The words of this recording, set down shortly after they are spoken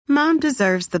Mom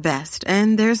deserves the best,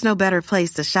 and there's no better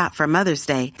place to shop for Mother's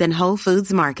Day than Whole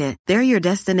Foods Market. They're your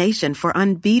destination for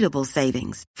unbeatable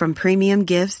savings, from premium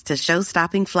gifts to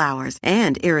show-stopping flowers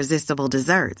and irresistible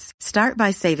desserts. Start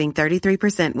by saving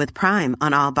 33% with Prime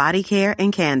on all body care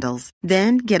and candles.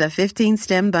 Then get a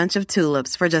 15-stem bunch of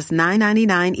tulips for just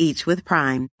 $9.99 each with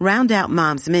Prime. Round out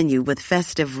Mom's menu with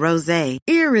festive rosé,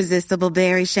 irresistible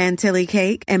berry chantilly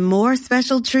cake, and more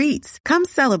special treats. Come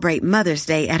celebrate Mother's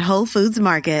Day at Whole Foods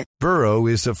Market. Burrow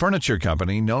is a furniture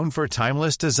company known for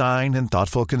timeless design and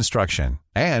thoughtful construction,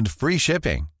 and free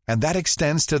shipping, and that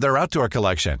extends to their outdoor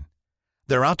collection.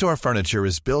 Their outdoor furniture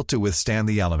is built to withstand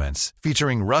the elements,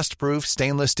 featuring rust-proof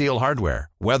stainless steel hardware,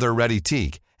 weather-ready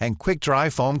teak, and quick-dry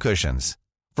foam cushions.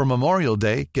 For Memorial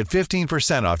Day, get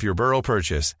 15% off your Burrow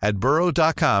purchase at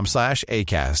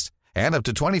burrow.com/ACAST, and up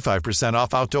to 25%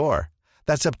 off outdoor.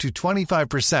 That's up to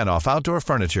 25% off outdoor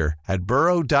furniture at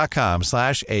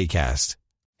burrow.com/ACAST.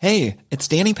 Hey, it's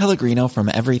Danny Pellegrino from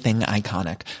Everything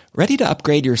Iconic. Ready to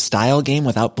upgrade your style game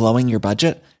without blowing your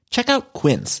budget? Check out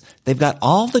Quince. They've got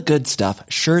all the good stuff,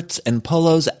 shirts and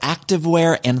polos,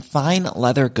 activewear, and fine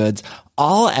leather goods,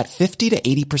 all at 50 to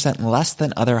 80% less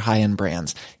than other high-end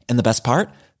brands. And the best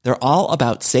part? They're all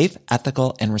about safe,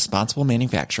 ethical, and responsible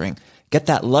manufacturing. Get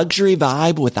that luxury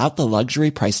vibe without the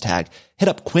luxury price tag. Hit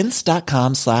up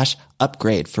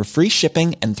quince.com/upgrade for free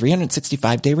shipping and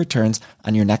 365-day returns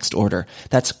on your next order.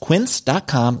 That's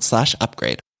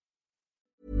quince.com/upgrade.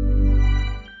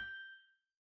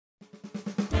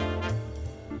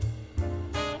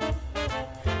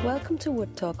 Welcome to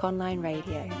Wood Talk Online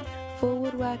Radio, for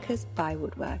woodworkers by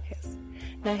woodworkers.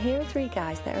 Now here are three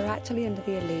guys that are actually under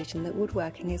the illusion that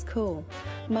woodworking is cool.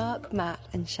 Mark, Matt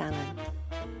and Shannon.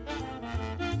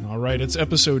 All right, it's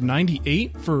episode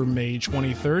 98 for May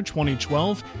 23rd,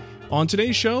 2012. On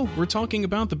today's show, we're talking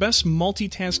about the best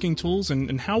multitasking tools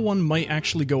and how one might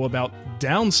actually go about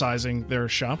downsizing their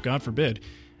shop, God forbid.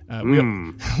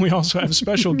 We also have a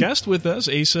special guest with us.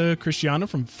 Asa Christiana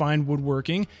from Fine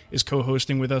Woodworking is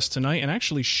co-hosting with us tonight, and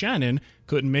actually Shannon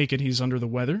couldn't make it. He's under the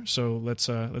weather, so let's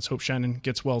hope Shannon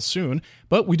gets well soon.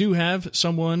 But we do have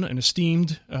someone, an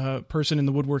esteemed person in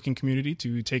the woodworking community,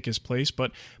 to take his place.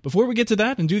 But before we get to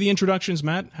that and do the introductions,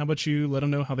 Matt, how about you let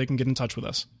them know how they can get in touch with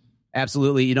us?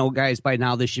 Absolutely. You know, guys, by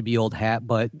now this should be old hat,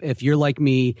 but if you're like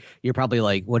me, you're probably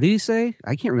like, what did he say?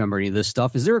 I can't remember any of this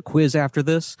stuff. Is there a quiz after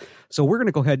this? So we're going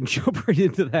to go ahead and jump right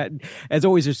into that. As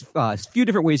always, there's a few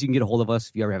different ways you can get a hold of us.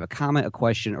 If you ever have a comment, a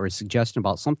question, or a suggestion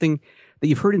about something that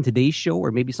you've heard in today's show,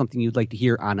 or maybe something you'd like to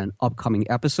hear on an upcoming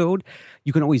episode,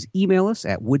 you can always email us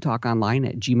at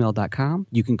woodtalkonline@gmail.com.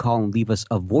 You can call and leave us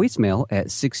a voicemail at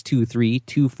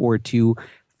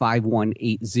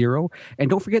 623-242-5180. And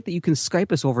don't forget that you can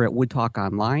Skype us over at Wood Talk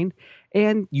Online.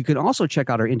 And you can also check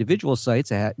out our individual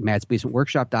sites at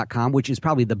mattsbasementworkshop.com, which is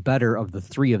probably the better of the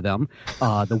three of them,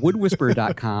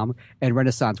 thewoodwhisperer.com and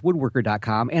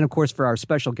renaissancewoodworker.com. And, of course, for our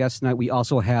special guest tonight, we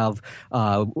also have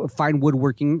Fine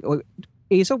Woodworking.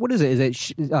 Asa, what is it? Is it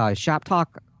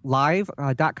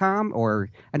shoptalklive.com? Or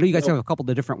I know you guys have a couple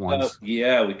of different ones.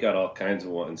 Yeah, we've got all kinds of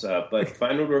ones. But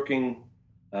Fine Woodworking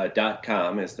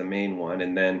 .com is the main one,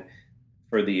 and then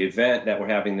for the event that we're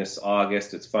having this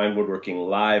August, it's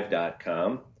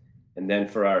finewoodworkinglive.com. And then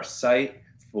for our site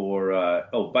for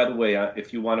by the way,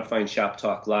 if you want to find Shop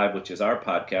Talk Live, which is our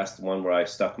podcast, the one where I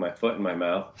stuck my foot in my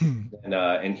mouth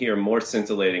and hear more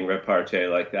scintillating repartee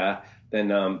like that, then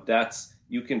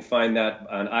you can find that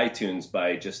on iTunes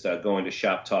by just going to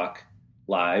Shop Talk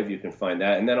Live. You can find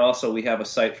that. And then also we have a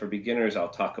site for beginners I'll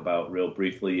talk about real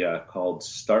briefly called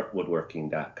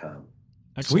startwoodworking.com.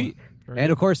 Sweet. And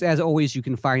of course, as always, you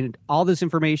can find all this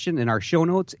information in our show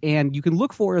notes, and you can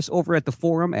look for us over at the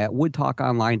forum at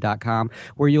woodtalkonline.com,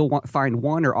 where you'll find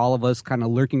one or all of us kind of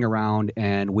lurking around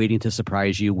and waiting to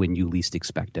surprise you when you least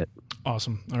expect it.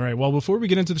 Awesome. All right. Well, before we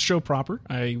get into the show proper,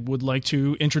 I would like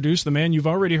to introduce the man. You've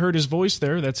already heard his voice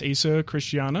there. That's Asa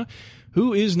Christiana,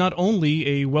 who is not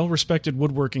only a well-respected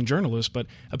woodworking journalist, but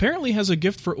apparently has a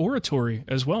gift for oratory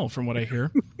as well, from what I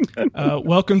hear.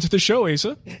 Welcome to the show,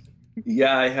 Asa.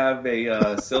 Yeah, I have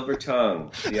a silver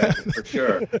tongue. Yeah, for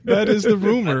sure. That is the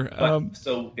rumor.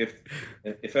 So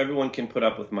if everyone can put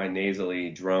up with my nasally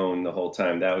drone the whole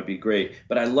time, that would be great.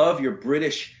 But I love your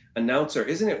British announcer.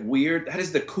 Isn't it weird? That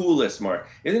is the coolest, Mark.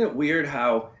 Isn't it weird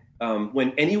how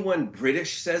when anyone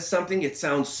British says something, it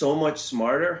sounds so much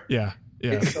smarter? Yeah.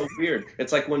 Yeah. It's so weird.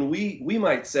 It's like when we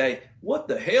might say, what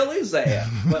the hell is that?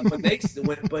 But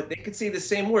but they could say the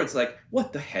same words, like,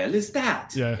 what the hell is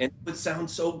that? Yeah. And it would sound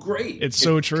so great. It's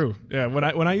so true. Yeah.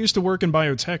 When I used to work in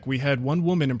biotech, we had one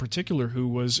woman in particular who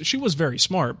was very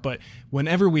smart, but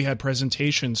whenever we had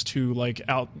presentations to like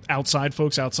outside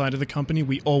folks outside of the company,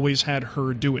 we always had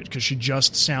her do it because she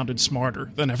just sounded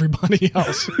smarter than everybody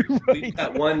else. Right.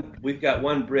 We've got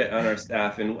one Brit on our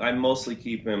staff, and I mostly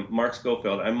keep him, Mark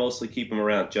Schofield. I mostly keep him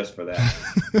around just for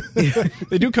that.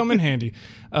 They do come in handy.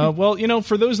 Well,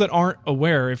 for those that aren't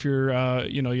aware, if you're,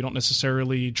 you don't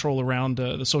necessarily troll around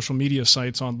the social media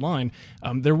sites online,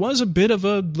 there was a bit of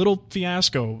a little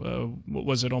fiasco. What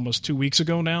was it, almost 2 weeks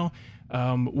ago now?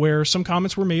 Where some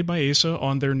comments were made by Asa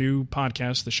on their new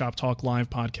podcast, the Shop Talk Live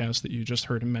podcast that you just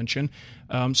heard him mention.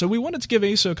 So we wanted to give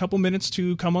Asa a couple minutes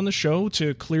to come on the show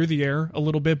to clear the air a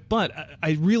little bit, but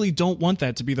I really don't want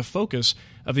that to be the focus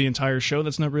of the entire show.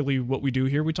 That's not really what we do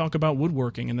here. We talk about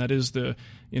woodworking, and that is the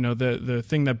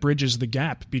thing that bridges the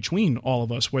gap between all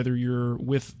of us, whether you're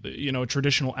with, a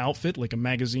traditional outfit like a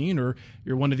magazine, or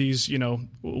you're one of these,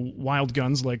 wild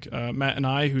guns like Matt and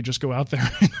I, who just go out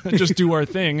there and just do our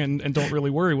thing and don't really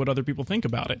worry what other people think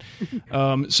about it.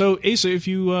 So Asa, if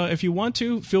you want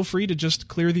to, feel free to just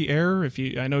clear the air.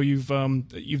 I know you've done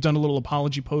a little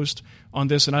apology post on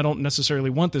this, and I don't necessarily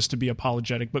want this to be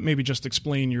apologetic, but maybe just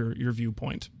explain your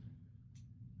viewpoint.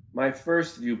 My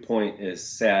first viewpoint is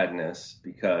sadness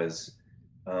because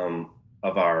of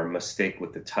our mistake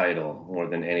with the title more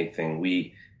than anything.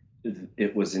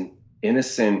 It was an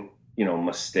innocent,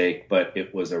 mistake, but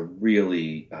it was a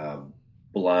really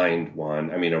blind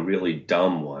one. I mean, a really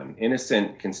dumb one.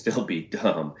 Innocent can still be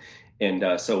dumb.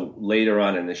 And so later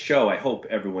on in the show, I hope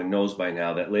everyone knows by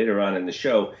now that later on in the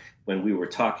show, when we were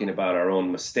talking about our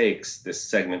own mistakes, this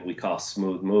segment we call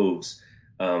Smooth Moves,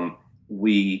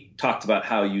 we talked about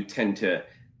how you tend to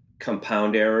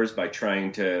compound errors by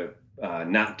trying to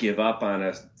not give up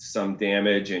on some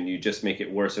damage, and you just make it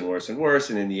worse and worse and worse.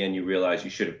 And in the end, you realize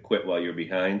you should have quit while you're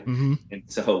behind. Mm-hmm. And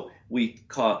so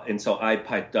I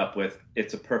piped up with,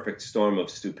 it's a perfect storm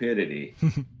of stupidity.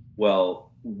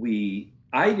 Well,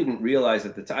 I didn't realize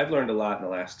at the time, I've learned a lot in the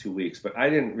last 2 weeks, but I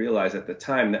didn't realize at the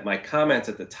time that my comments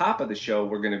at the top of the show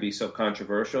were going to be so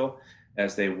controversial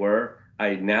as they were.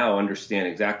 I now understand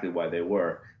exactly why they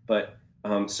were. But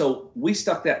so we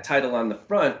stuck that title on the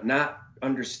front, not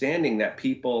understanding that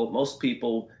most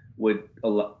people would,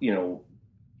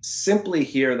 simply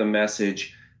hear the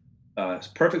message,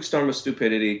 perfect storm of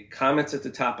stupidity. Comments at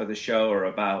the top of the show are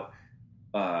about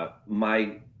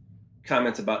my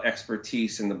comments about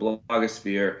expertise in the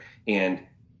blogosphere, and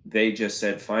they just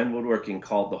said Fine Woodworking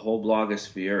called the whole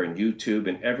blogosphere and YouTube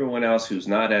and everyone else who's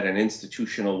not at an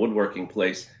institutional woodworking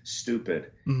place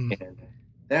stupid. And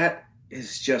that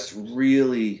is just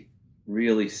really,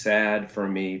 really sad for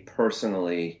me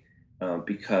personally,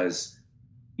 because,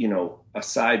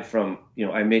 aside from,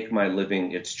 I make my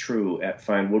living, it's true, at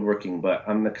Fine Woodworking, but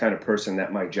I'm the kind of person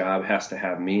that my job has to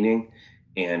have meaning.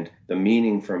 And the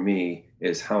meaning for me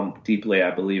is how deeply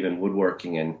I believe in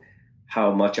woodworking and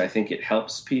how much I think it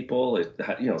helps people.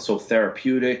 It's so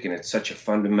therapeutic, and it's such a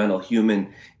fundamental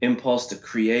human impulse to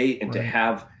create, and to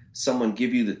have someone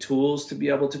give you the tools to be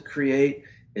able to create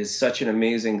is such an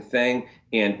amazing thing.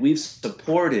 And we've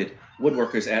supported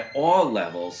woodworkers at all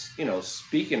levels.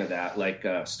 Speaking of that, like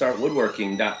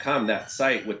startwoodworking.com, that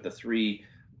site with the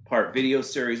 3-part video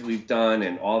series we've done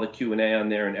and all the Q&A on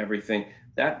there and everything,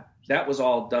 that was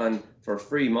all done for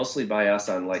free, mostly by us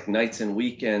on like nights and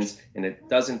weekends, and it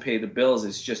doesn't pay the bills.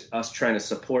 It's just us trying to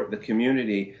support the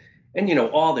community. And,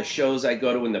 all the shows I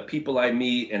go to and the people I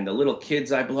meet and the little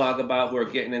kids I blog about who are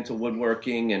getting into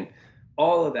woodworking, and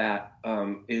all of that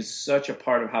is such a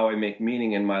part of how I make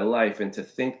meaning in my life. And to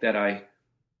think that I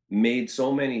hurt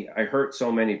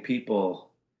so many people,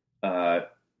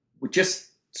 just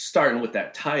starting with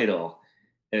that title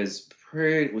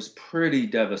was pretty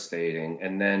devastating.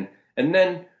 And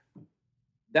then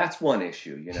that's one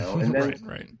issue, and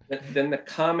then, then the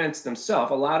comments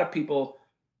themselves, a lot of people,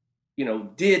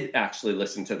 did actually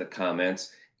listen to the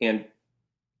comments and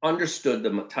understood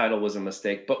the title was a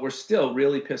mistake, but were still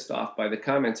really pissed off by the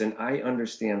comments. And I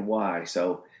understand why.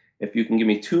 So if you can give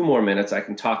me 2 more minutes, I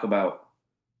can talk about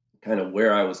kind of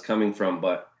where I was coming from,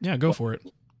 but yeah, go for it.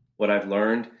 What I've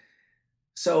learned.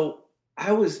 So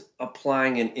I was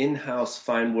applying an in-house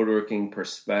fine woodworking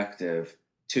perspective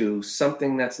to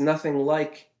something that's nothing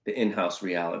like the in-house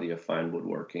reality of fine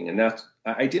woodworking. And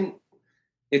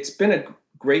it's been a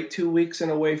great 2 weeks in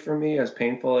a way for me, as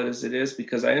painful as it is,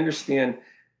 because I understand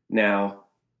now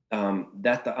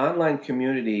that the online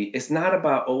community is not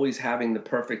about always having the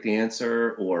perfect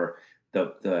answer or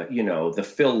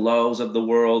the Phil Lowe's of the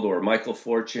world, or Michael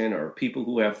Fortune, or people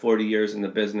who have 40 years in the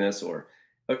business, or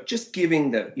just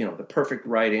giving the perfect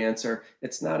right answer.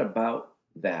 It's not about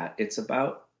that. It's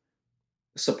about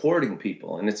supporting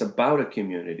people, and it's about a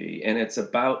community, and it's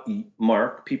about,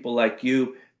 Mark, people like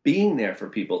you being there for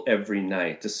people every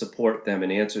night to support them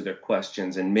and answer their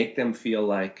questions and make them feel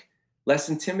like less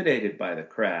intimidated by the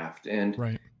craft. And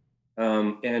Right.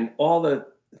 And all the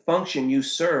function you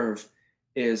serve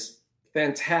is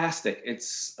fantastic.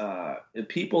 It's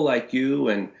people like you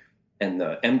and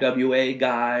the MWA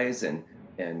guys and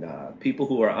people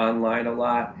who are online a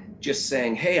lot, just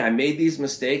saying, hey, I made these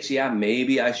mistakes. Yeah,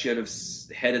 maybe I should have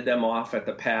headed them off at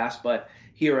the pass, but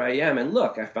here I am. And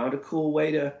look, I found a cool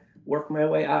way to work my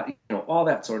way out, all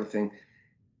that sort of thing.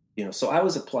 So I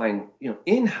was applying,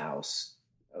 in-house.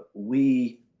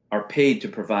 We are paid to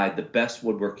provide the best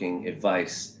woodworking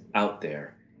advice out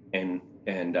there. And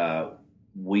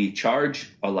we charge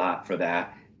a lot for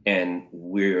that. And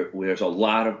there's a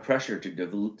lot of pressure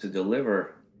to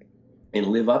deliver and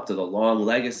live up to the long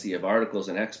legacy of articles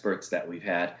and experts that we've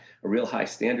had, a real high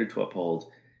standard to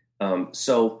uphold.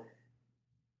 So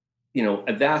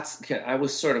I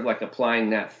was sort of like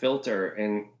applying that filter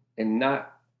and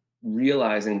not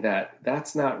realizing that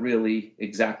that's not really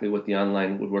exactly what the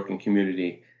online woodworking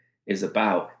community is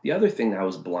about. The other thing I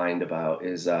was blind about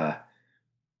is that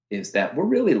we're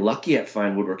really lucky at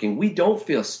Fine Woodworking. We don't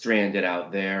feel stranded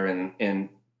out there, and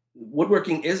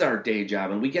woodworking is our day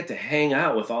job, and we get to hang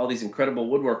out with all these incredible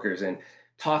woodworkers and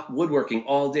talk woodworking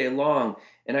all day long.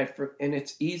 And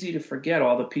it's easy to forget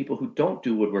all the people who don't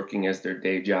do woodworking as their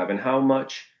day job, and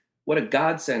what a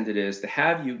godsend it is to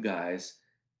have you guys,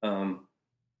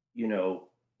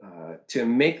 to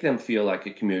make them feel like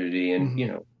a community.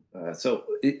 And, so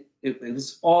it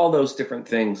was all those different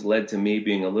things led to me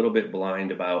being a little bit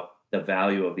blind about the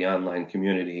value of the online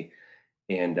community.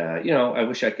 And, I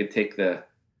wish I could take the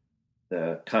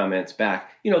comments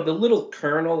back. The little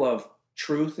kernel of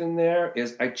truth in there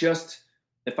is,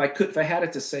 if I had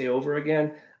it to say over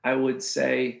again, I would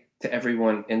say to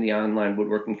everyone in the online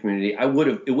woodworking community, it would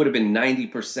have been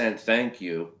 90% thank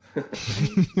you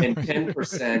and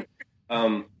 10%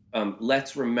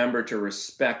 let's remember to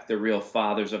respect the real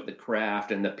fathers of the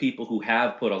craft and the people who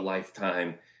have put a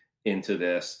lifetime into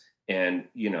this, and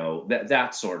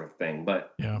that sort of thing.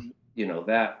 But yeah,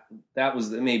 that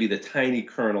was maybe the tiny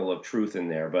kernel of truth in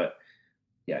there. But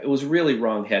yeah, it was really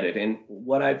wrong-headed. And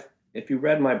if you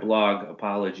read my blog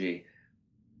apology,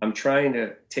 I'm trying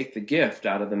to take the gift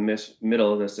out of the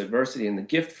middle of this adversity. And the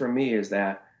gift for me is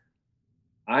that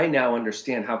I now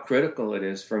understand how critical it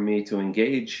is for me to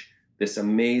engage this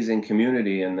amazing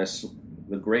community and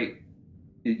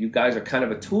you guys are kind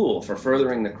of a tool for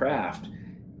furthering the craft.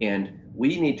 And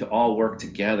we need to all work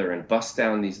together and bust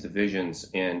down these divisions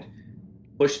and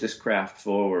push this craft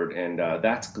forward. And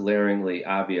that's glaringly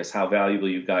obvious how valuable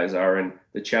you guys are. And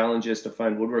the challenge is to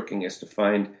find woodworking is to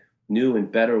find new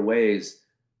and better ways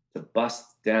to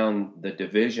bust down the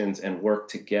divisions and work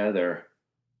together.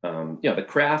 The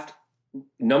craft,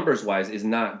 numbers wise, is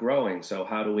not growing. So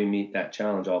how do we meet that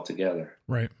challenge all together?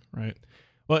 Right.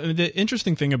 Well, the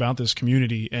interesting thing about this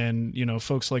community, and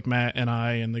folks like Matt and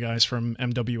I and the guys from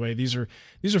MWA, these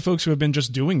are folks who have been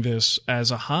just doing this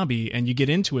as a hobby, and you get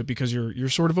into it because you're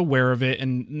sort of aware of it,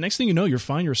 and next thing you know, you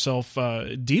find yourself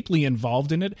deeply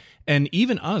involved in it. And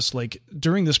even us, like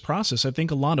during this process, I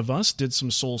think a lot of us did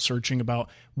some soul searching about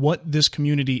what this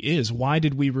community is. Why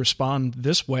did we respond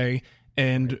this way?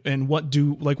 And what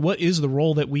is the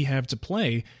role that we have to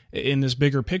play in this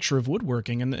bigger picture of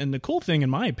woodworking? And the cool thing, in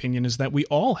my opinion, is that we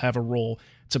all have a role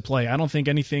to play. I don't think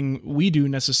anything we do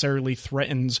necessarily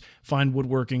threatens Fine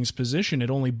Woodworking's position. It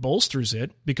only bolsters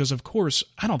it because, of course,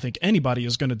 I don't think anybody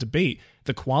is going to debate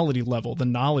the quality level, the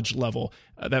knowledge level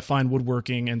that Fine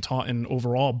Woodworking and Taunton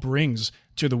overall brings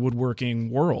to the woodworking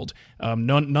world.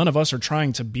 None of us are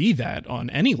trying to be that on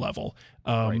any level.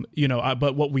 Right.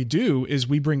 But what we do is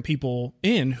we bring people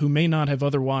in who may not have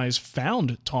otherwise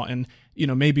found Taunton.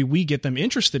 Maybe we get them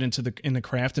interested in the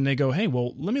craft, and they go, hey,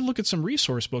 well, let me look at some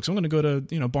resource books. I'm going to go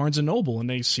to, Barnes and Noble, and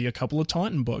they see a couple of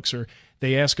Taunton books, or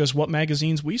they ask us what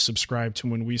magazines we subscribe to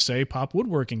when we say Pop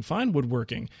Woodworking, Fine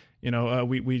Woodworking.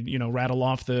 We rattle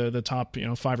off the top,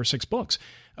 5 or 6 books.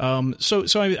 So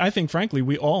I think, frankly,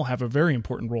 we all have a very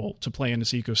important role to play in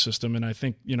this ecosystem. And I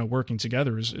think, working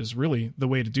together is really the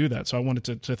way to do that. So I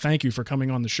wanted to thank you for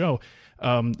coming on the show.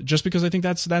 Just because I think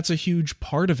that's a huge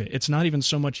part of it. It's not even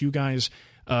so much you guys,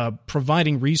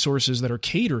 providing resources that are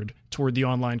catered toward the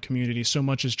online community so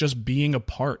much as just being a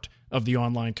part of the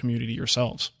online community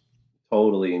yourselves.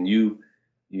 Totally. And you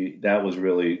that was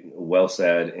really well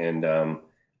said. And,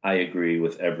 I agree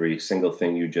with every single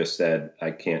thing you just said.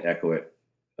 I can't echo it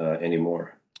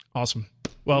anymore. Awesome.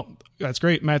 Well, that's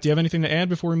great. Matt, do you have anything to add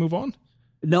before we move on?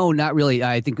 No, not really.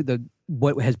 I think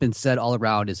what has been said all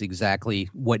around is exactly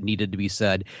what needed to be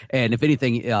said. And if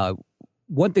anything,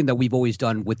 one thing that we've always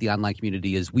done with the online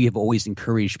community is we have always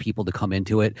encouraged people to come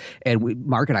into it. And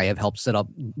Mark and I have helped set up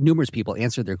numerous people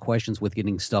answer their questions with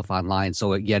getting stuff online.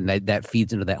 So again, that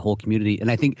feeds into that whole community. And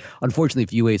I think, unfortunately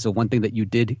for you, Ace, so one thing that you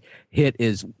did hit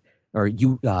is, or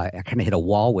you kind of hit a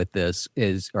wall with this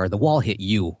or the wall hit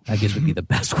you, I guess would be the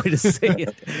best way to say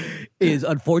it, is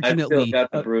unfortunately. I still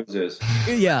got the bruises.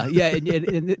 Yeah.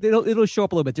 And it'll show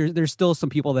up a little bit. There's still some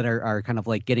people that are kind of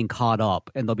like getting caught up,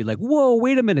 and they'll be like, whoa,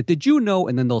 wait a minute, did you know?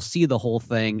 And then they'll see the whole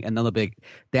thing, and then they'll be,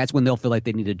 that's when they'll feel like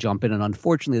they need to jump in. And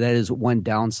unfortunately, that is one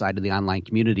downside of the online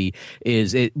community,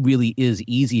 is it really is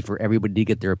easy for everybody to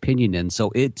get their opinion in.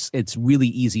 So it's really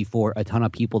easy for a ton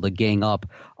of people to gang up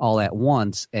all at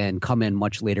once and come in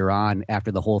much later on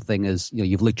after the whole thing is,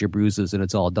 you've licked your bruises and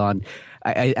it's all done.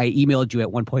 I emailed you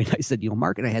at one point. I said,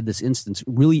 Mark and I had this instance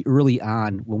really early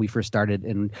on when we first started,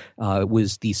 and it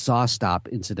was the saw stop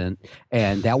incident,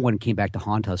 and that one came back to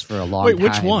haunt us for a long time. Wait,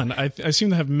 which one? I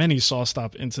seem to have many saw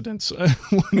stop incidents when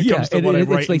it comes to and what I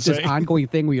write it's like and say. this ongoing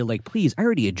thing where you're like, please, I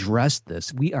already addressed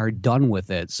this. We are done with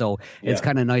it. So it's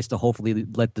kind of nice to hopefully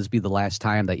let this be the last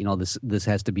time that, this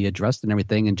has to be addressed and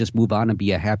everything, and just move on and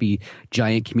be a happy,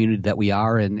 giant community that we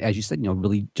are. And as you said,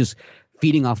 really just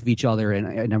feeding off of each other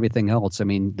and everything else. I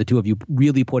mean, the two of you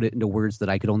really put it into words that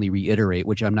I could only reiterate,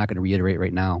 which I'm not going to reiterate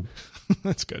right now.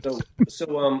 That's good.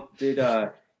 So did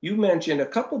you mentioned, a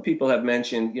couple of people have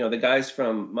mentioned, the guys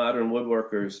from Modern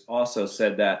Woodworkers also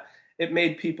said that it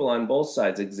made people on both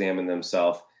sides examine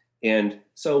themselves. And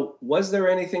so was there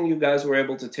anything you guys were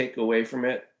able to take away from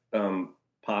it,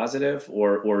 positive,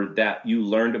 or that you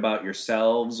learned about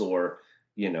yourselves, or,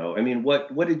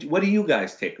 what do you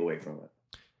guys take away from it?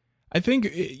 I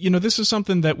think, this is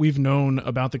something that we've known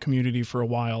about the community for a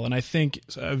while. And I think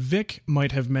Vic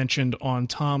might have mentioned on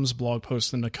Tom's blog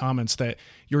post in the comments that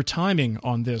your timing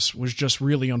on this was just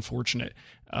really unfortunate.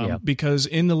 Because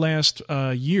in the last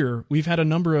year, we've had a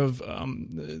number of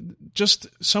just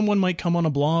someone might come on a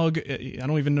blog. I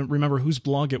don't even remember whose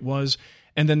blog it was.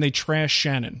 And then they trash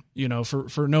Shannon,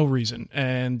 for no reason.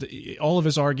 And all of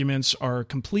his arguments are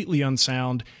completely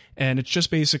unsound. And it's just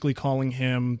basically calling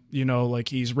him, like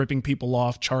he's ripping people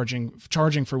off, charging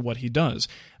for what he does.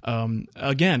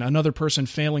 Again, another person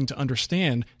failing to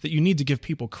understand that you need to give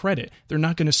people credit. They're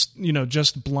not going to,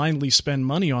 just blindly spend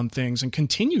money on things and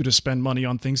continue to spend money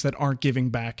on things that aren't giving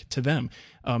back to them.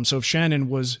 So if Shannon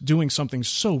was doing something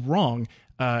so wrong,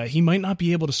 he might not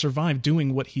be able to survive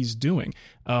doing what he's doing.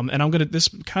 And this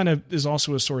kind of is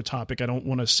also a sore topic. I don't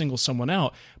want to single someone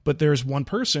out, but there's one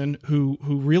person who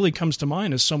really comes to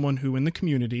mind as someone who in the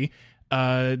community,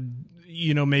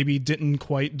 maybe didn't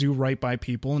quite do right by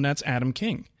people, and that's Adam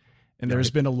King. And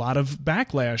there's been a lot of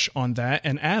backlash on that,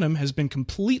 and Adam has been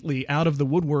completely out of the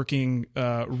woodworking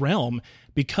realm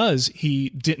because he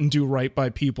didn't do right by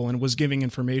people and was giving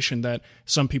information that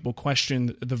some people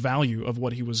questioned the value of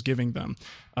what he was giving them.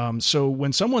 So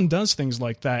when someone does things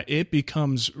like that, it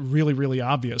becomes really, really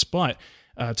obvious. But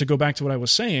to go back to what I was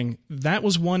saying, that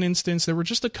was one instance. There were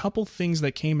just a couple things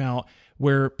that came out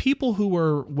where people who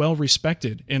were well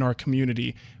respected in our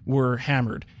community were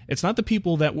hammered. It's not the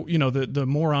people that, the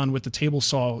moron with the table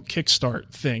saw kickstart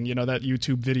thing, that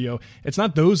YouTube video. It's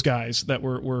not those guys that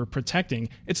we're protecting.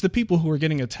 It's the people who are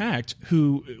getting attacked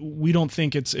who we don't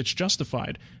think it's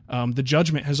justified. The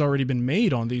judgment has already been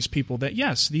made on these people that,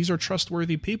 yes, these are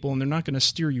trustworthy people and they're not going to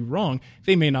steer you wrong.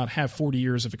 They may not have 40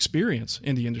 years of experience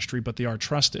in the industry, but they are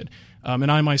trusted.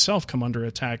 And I myself come under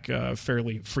attack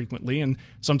fairly frequently. And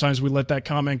sometimes we let that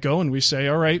comment go and we say,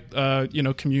 all right,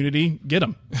 community, get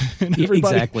them.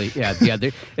 Exactly. Yeah.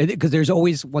 Because there's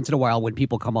always once in a while when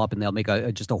people come up and they'll make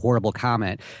just a horrible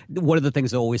comment. One of the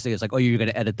things they always say is like, oh, you're going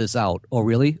to edit this out. Oh,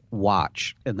 really?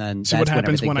 Watch. And then see what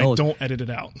happens when I don't edit it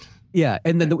out. Yeah,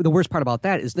 and then the worst part about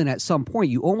that is then at some point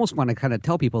you almost want to kind of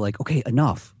tell people like, okay,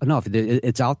 enough.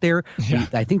 It's out there. Yeah.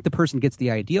 I think the person gets the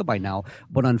idea by now,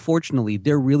 but unfortunately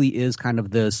there really is kind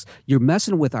of this, you're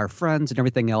messing with our friends and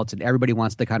everything else, and everybody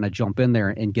wants to kind of jump in there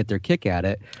and get their kick at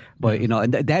it. But,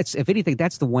 and that's, if anything,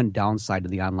 that's the one downside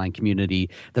of the online community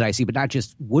that I see, but not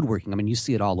just woodworking. I mean, you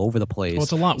see it all over the place. Well,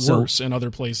 it's a lot worse in other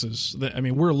places.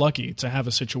 We're lucky to have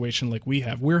a situation like we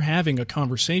have. We're having a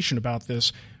conversation about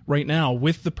this right now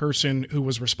with the person who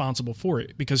was responsible for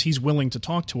it, because he's willing to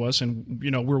talk to us, and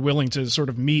we're willing to sort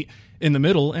of meet in the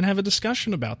middle and have a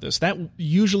discussion about this. That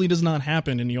usually does not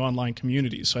happen in the online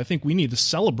communities. So I think we need to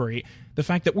celebrate the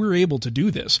fact that we're able to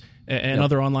do this and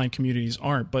other online communities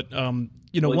aren't. But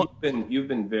you've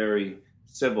been very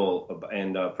civil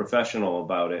and professional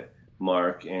about it,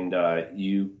 Mark, and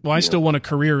I still want a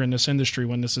career in this industry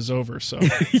when this is over. So,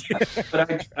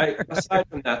 but I aside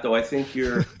from that, though, I think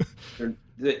the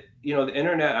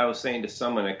internet. I was saying to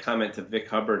someone, a comment to Vic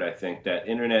Hubbard, I think that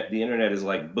the internet is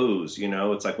like booze.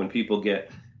 It's like when people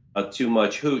get too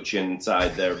much hooch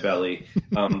inside their belly,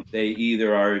 they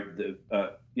either are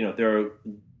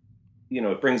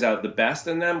it brings out the best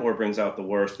in them or it brings out the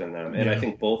worst in them, and I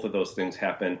think both of those things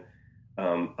happen.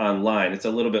 Online, it's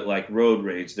a little bit like road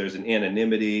rage. There's an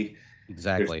anonymity.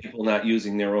 Exactly. There's people not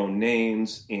using their own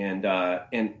names, and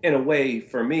in a way,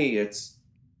 for me, it's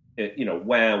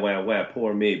wah,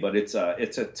 poor me. But it's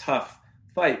a tough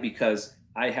fight because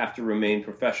I have to remain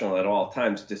professional at all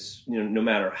times. No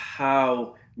matter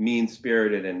how mean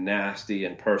spirited and nasty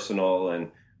and personal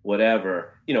and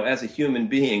whatever, as a human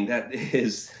being,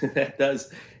 that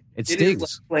does. It stings.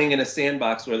 Is like playing in a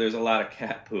sandbox where there's a lot of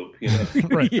cat poop,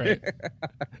 right.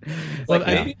 Like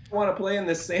maybe I want to play in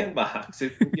this sandbox.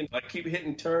 I keep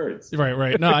hitting turds.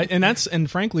 Right. No, and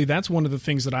frankly, that's one of the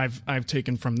things that I've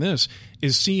taken from this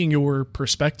is seeing your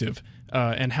perspective.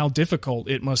 And how difficult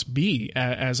it must be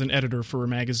as an editor for a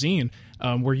magazine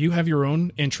where you have your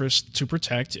own interests to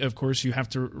protect. Of course, you have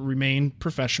to remain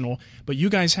professional, but you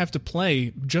guys have to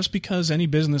play just because any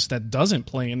business that doesn't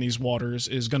play in these waters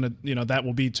is going to, that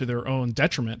will be to their own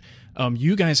detriment.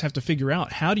 You guys have to figure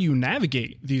out how do you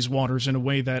navigate these waters in a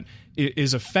way that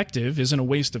is effective, isn't a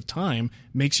waste of time,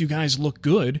 makes you guys look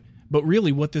good. But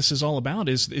really what this is all about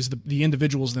is the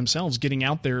individuals themselves getting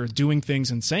out there, doing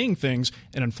things and saying things.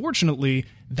 And unfortunately,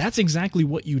 that's exactly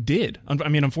what you did. I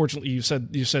mean, unfortunately, you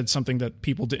said something that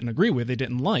people didn't agree with, they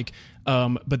didn't like.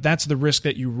 But that's the risk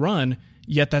that you run,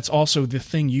 yet that's also the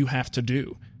thing you have to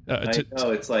do. I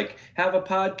know, it's like, have a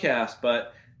podcast,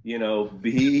 but,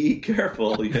 be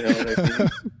careful, what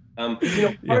I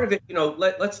mean? Part of it,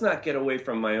 let's not get away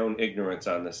from my own ignorance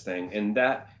on this thing. And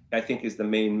that, I think, is the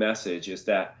main message, is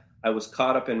that I was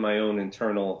caught up in my own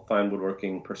internal fine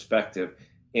woodworking perspective.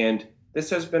 And this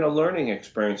has been a learning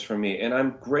experience for me. And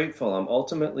I'm grateful. I'm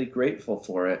ultimately grateful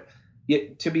for it.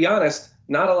 Yet, to be honest,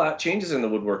 not a lot changes in the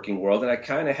woodworking world. And I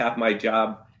kind of have my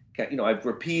job, I've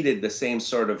repeated the same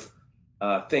sort of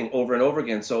thing over and over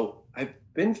again. So I've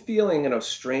been feeling in a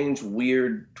strange,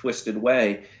 weird, twisted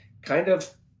way, kind of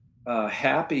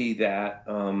happy that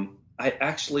I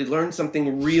actually learned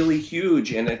something really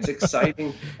huge, and it's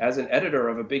exciting as an editor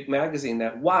of a big magazine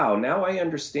that, wow, now I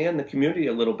understand the community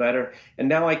a little better, and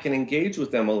now I can engage with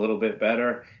them a little bit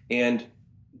better. And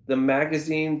the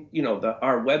magazine,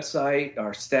 our website,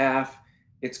 our staff,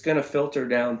 it's going to filter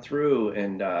down through,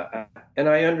 and I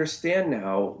understand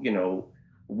now,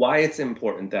 why it's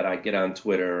important that I get on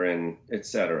Twitter and et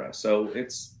cetera. So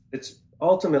it's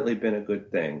ultimately been a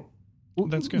good thing.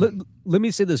 That's good. Let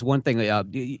me say this one thing.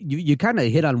 You kind of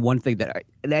hit on one thing that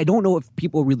I don't know if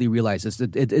people really realize this.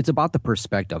 It's about the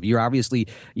perspective.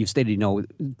 You've stated,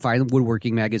 Fine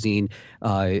Woodworking Magazine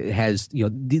has,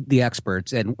 the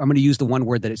experts. And I'm going to use the one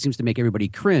word that it seems to make everybody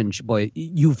cringe, but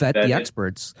you vet the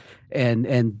experts.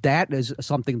 And that is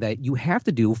something that you have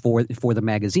to do for the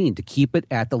magazine to keep it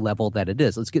at the level that it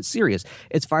is. Let's get serious.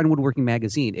 It's Fine Woodworking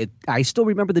Magazine. I still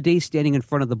remember the day standing in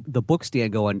front of the book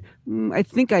stand going, I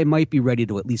think I might be ready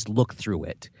to at least look through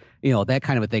it. That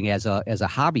kind of a thing as a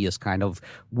hobbyist kind of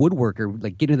woodworker,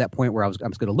 like getting to that point where I was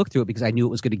going to look through it because I knew it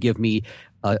was going to give me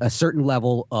a certain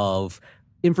level of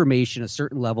information, a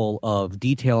certain level of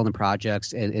detail in the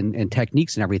projects and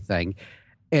techniques and everything.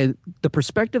 And the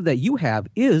perspective that you have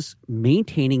is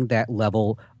maintaining that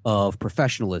level of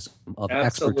professionalism, of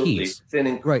expertise. It's an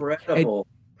incredible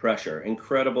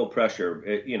incredible pressure.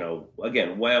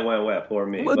 Again, wah, poor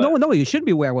me. Well, no, you shouldn't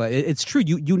be wah. It's true.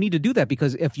 You need to do that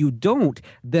because if you don't,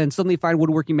 then suddenly Fine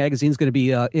Woodworking Magazine is going to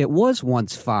be, it was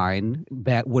once Fine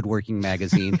Woodworking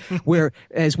Magazine, where,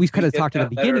 as we kind of talked at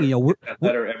the beginning, we're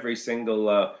letter every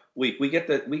single week. We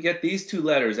get these two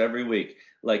letters every week.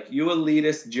 Like, you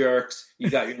elitist jerks,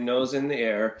 you got your nose in the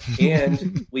air,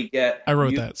 and we get. I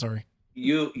wrote that. Sorry.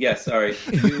 You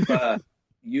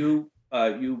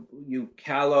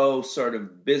callow sort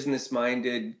of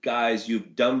business-minded guys,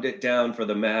 you've dumbed it down for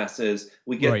the masses.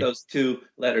 We get those two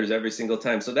letters every single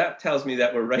time. So that tells me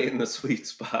that we're right in the sweet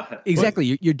spot.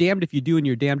 Exactly. You're damned if you do and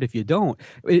you're damned if you don't.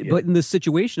 But in this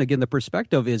situation, again, the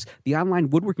perspective is the online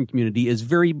woodworking community is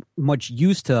very much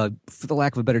used to, for the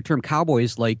lack of a better term,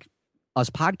 cowboys like us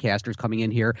podcasters coming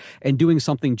in here and doing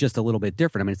something just a little bit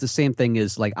different. I mean, it's the same thing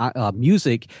as like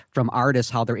music from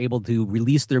artists, how they're able to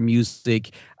release their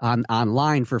music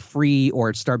online for free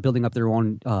or start building up their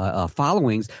own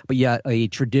followings, but yet a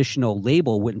traditional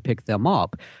label wouldn't pick them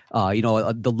up.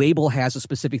 The label has a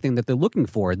specific thing that they're looking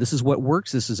for. This is what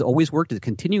works. This has always worked. It's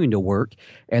continuing to work.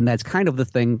 And that's kind of the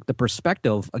thing, the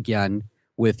perspective, again,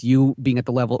 with you being at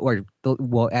the level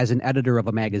as an editor of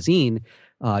a magazine,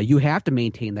 you have to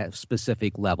maintain that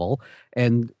specific level.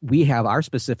 And we have our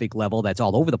specific level that's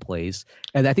all over the place.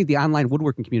 And I think the online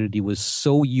woodworking community was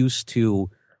so used to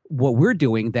what we're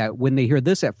doing that when they hear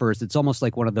this at first, it's almost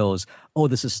like one of those, oh,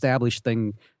 this established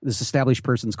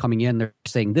person's coming in, they're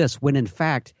saying this, when in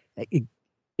fact,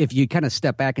 if you kind of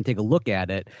step back and take a look at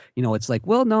it, it's like,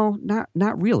 well, no,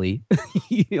 not really.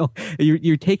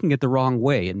 You're taking it the wrong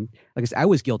way. And like I said, I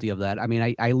was guilty of that. I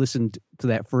mean, I listened to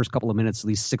that first couple of minutes at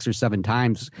least 6 or 7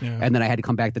 times, and then I had to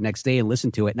come back the next day and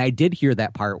listen to it. And I did hear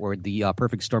that part where the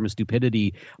perfect storm of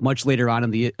stupidity much later on in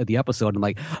the episode. I'm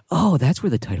like, oh, that's where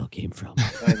the title came from.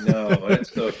 I know. That's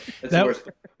the worst.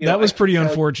 That was pretty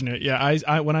unfortunate. Yeah,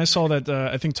 I when I saw that,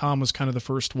 I think Tom was kind of the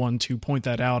first one to point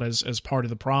that out as part of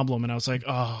the problem, and I was like,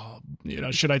 oh,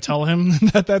 should I tell him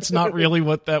that that's not really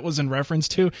what that was in reference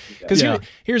to? Because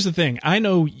here's the thing. I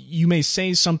know you may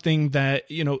say something that,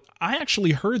 I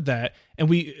actually heard that, and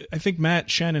I think Matt,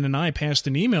 Shannon, and I passed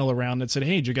an email around that said,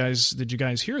 hey, did you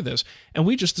guys hear this? And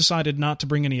we just decided not to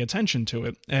bring any attention to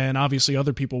it. And obviously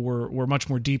other people were much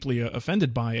more deeply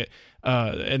offended by it.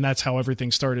 And that's how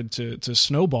everything started to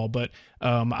snowball. But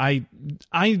I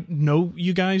know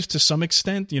you guys to some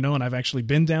extent, and I've actually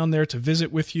been down there to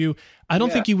visit with you. I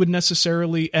don't think you would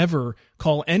necessarily ever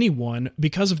call anyone,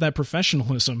 because of that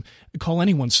professionalism, call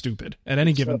anyone stupid at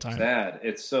any given time.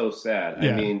 It's so sad.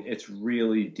 Yeah. I mean, it's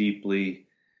really deeply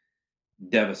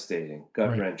devastating,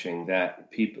 gut-wrenching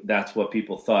that's what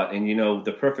people thought. And,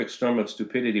 the perfect storm of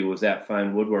stupidity was at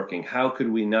Fine Woodworking. How could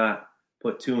we not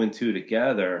put 2 and 2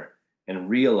 together and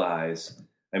realize,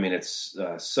 I mean, it's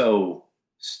so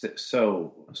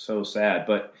sad.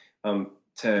 But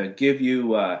to give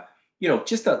you,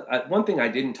 just one thing I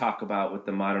didn't talk about with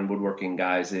the modern woodworking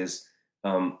guys is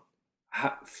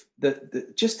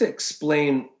just to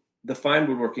explain the fine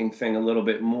woodworking thing a little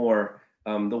bit more,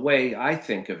 the way I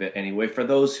think of it anyway, for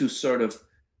those who sort of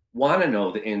want to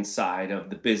know the inside of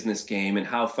the business game and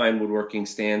how fine woodworking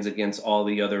stands against all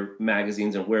the other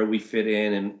magazines and where we fit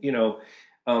in. And,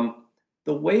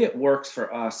 the way it works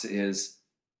for us is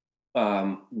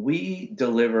we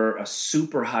deliver a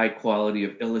super high quality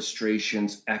of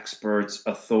illustrations, experts,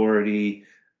 authority.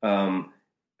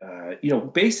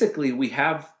 Basically we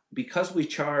have, because we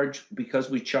charge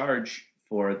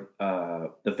for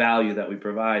the value that we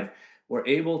provide, we're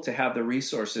able to have the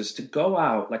resources to go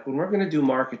out. Like when we're going to do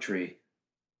marquetry,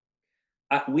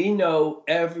 we know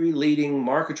every leading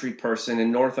marquetry person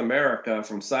in North America,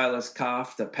 from Silas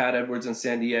Koff to Pat Edwards in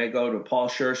San Diego to Paul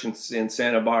Schurch in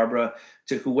Santa Barbara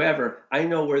to whoever. I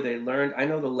know where they learned. I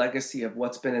know the legacy of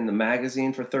what's been in the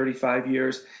magazine for 35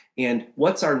 years. And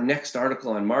what's our next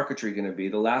article on marquetry going to be?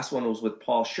 The last one was with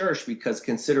Paul Schurch, because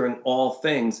considering all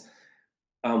things,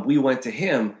 we went to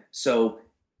him. So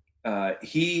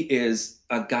he is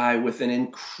a guy with an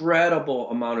incredible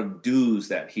amount of dues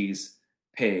that he's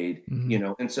paid,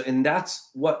 and that's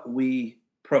what we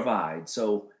provide.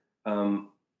 So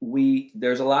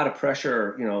there's a lot of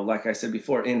pressure, like I said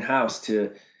before, in-house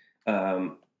to be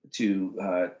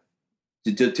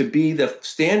the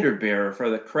standard bearer for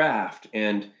the craft.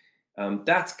 And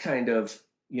that's kind of,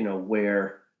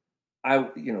 where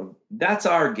that's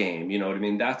our game, you know what I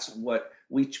mean? That's what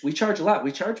we charge a lot.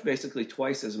 We charge basically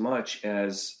twice as much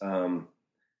as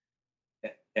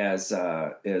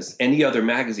any other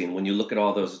magazine when you look at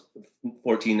all those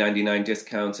 $14.99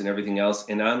 discounts and everything else.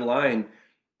 And online,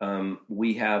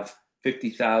 we have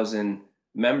 50,000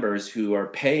 members who are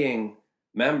paying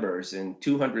members and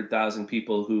 200,000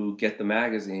 people who get the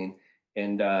magazine.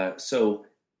 And so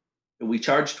we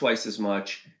charge twice as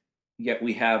much, yet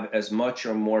we have as much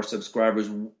or more subscribers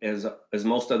as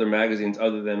most other magazines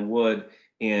other than Wood.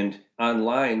 And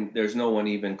online, there's no one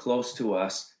even close to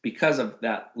us because of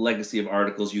that legacy of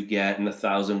articles you get and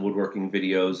 1,000 woodworking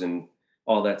videos and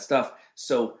all that stuff.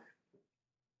 So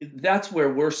that's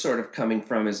where we're sort of coming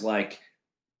from, is like,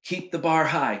 keep the bar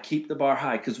high,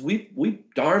 because we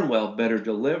darn well better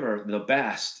deliver the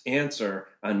best answer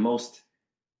on most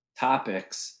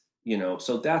topics,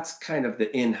 So that's kind of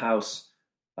the in-house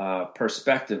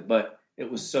perspective. But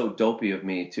it was so dopey of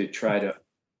me to try to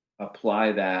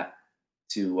apply that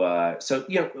to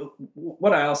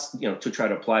what I else to try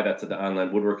to apply that to the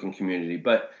online woodworking community.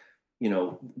 But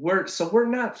we're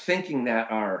not thinking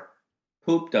that our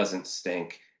poop doesn't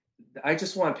stink. I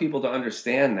just want people to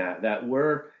understand that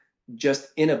we're just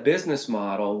in a business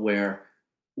model where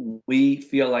we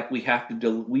feel like we have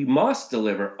to we must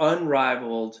deliver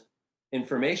unrivaled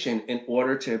information in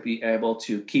order to be able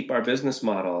to keep our business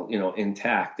model,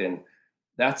 intact. And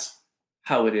that's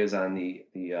how it is on the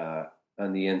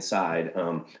inside.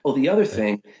 The other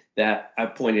thing that I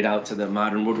pointed out to the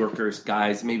Modern Woodworkers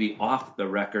guys, maybe off the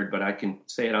record, but I can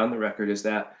say it on the record, is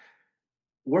that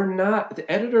the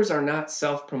editors are not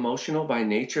self-promotional by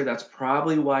nature. That's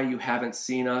probably why you haven't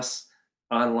seen us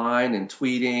online and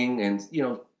tweeting. And,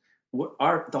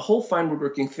 the whole Fine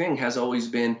Woodworking thing has always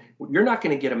been, you're not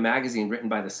going to get a magazine written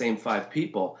by the same 5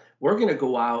 people. We're going to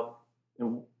go out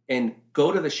and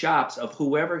go to the shops of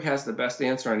whoever has the best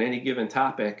answer on any given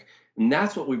topic. And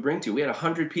that's what we bring to. We had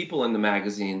 100 people in the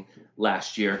magazine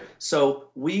last year. So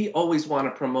we always want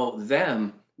to promote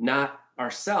them, not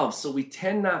ourselves. So we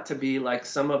tend not to be like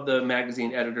some of the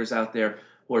magazine editors out there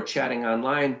who are chatting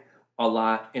online a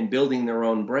lot and building their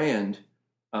own brand,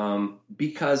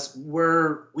 because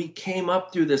we came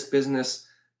up through this business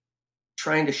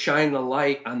trying to shine the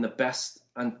light on the best,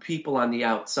 on people on the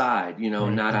outside,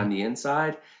 not on the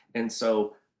inside. And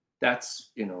so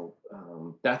that's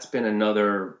been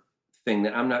another thing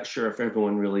that I'm not sure if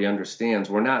everyone really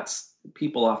understands.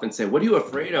 People often say, what are you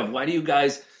afraid of? Why do you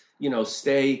guys,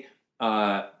 stay,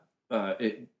 don't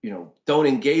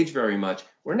engage very much?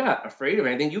 We're not afraid of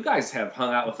anything. You guys have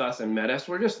hung out with us and met us.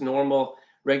 We're just normal,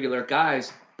 regular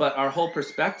guys. But our whole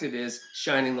perspective is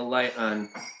shining the light on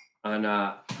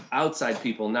outside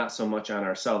people, not so much on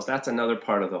ourselves. That's another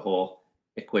part of the whole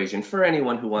equation for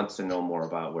anyone who wants to know more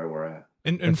about where we're at.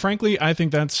 And frankly, I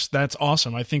think that's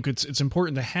awesome. I think it's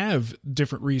important to have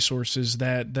different resources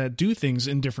that do things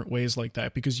in different ways like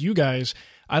that, because you guys,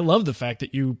 I love the fact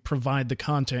that you provide the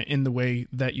content in the way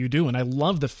that you do. And I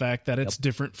love the fact that it's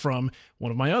different from one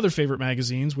of my other favorite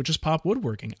magazines, which is Pop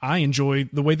Woodworking. I enjoy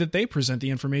the way that they present the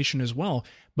information as well,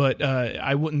 but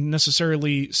I wouldn't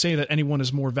necessarily say that anyone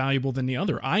is more valuable than the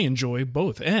other. I enjoy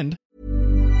both. And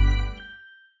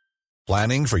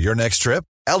planning for your next trip?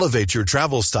 Elevate your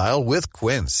travel style with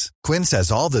Quince. Quince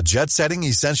has all the jet-setting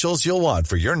essentials you'll want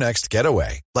for your next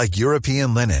getaway, like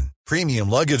European linen, premium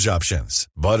luggage options,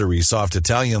 buttery soft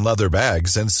Italian leather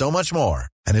bags, and so much more.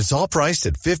 And it's all priced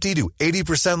at 50 to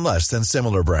 80% less than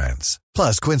similar brands.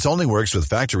 Plus, Quince only works with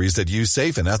factories that use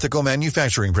safe and ethical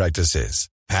manufacturing practices.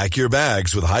 Pack your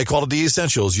bags with high-quality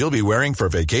essentials you'll be wearing for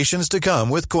vacations to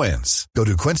come with Quince. Go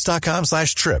to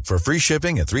quince.com/trip for free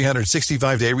shipping and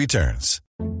 365-day returns.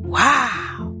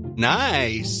 Wow.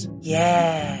 Nice.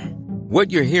 Yeah.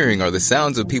 What you're hearing are the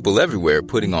sounds of people everywhere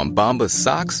putting on Bombas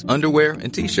socks, underwear,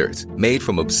 and T-shirts made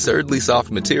from absurdly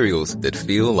soft materials that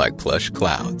feel like plush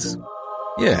clouds.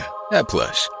 Yeah, that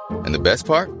plush. And the best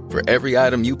part? For every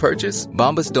item you purchase,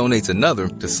 Bombas donates another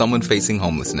to someone facing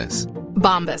homelessness.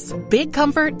 Bombas. Big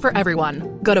comfort for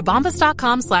everyone. Go to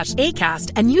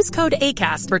bombas.com/ACAST and use code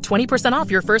ACAST for 20% off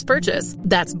your first purchase.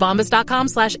 That's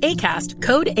bombas.com/ACAST.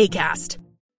 Code ACAST.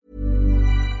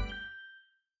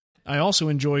 I also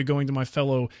enjoy going to my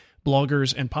fellow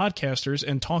bloggers and podcasters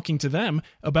and talking to them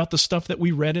about the stuff that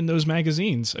we read in those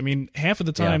magazines. I mean, half of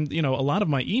the time, a lot of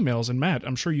my emails, and Matt,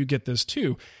 I'm sure you get this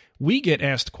too, we get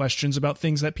asked questions about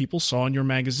things that people saw in your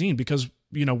magazine because,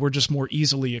 we're just more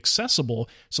easily accessible.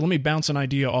 So let me bounce an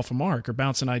idea off of Mark or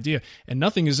bounce an idea. And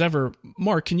nothing is ever,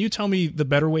 Mark, can you tell me the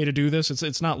better way to do this?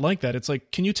 It's not like that. It's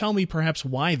like, can you tell me perhaps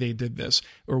why they did this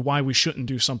or why we shouldn't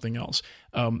do something else?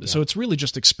 So it's really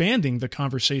just expanding the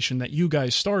conversation that you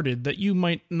guys started that you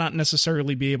might not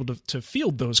necessarily be able to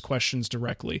field those questions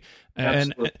directly.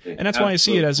 And that's why I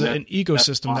see it as an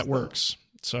ecosystem that works.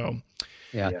 So...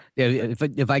 Yeah.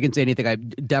 If I can say anything, I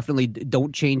definitely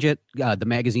don't change it. The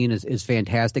magazine is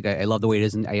fantastic. I love the way it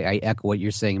is, and I echo what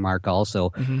you're saying, Mark, also.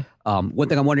 Mm-hmm. One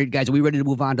thing I'm wondering, guys, are we ready to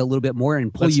move on to a little bit more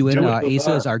and pull you in,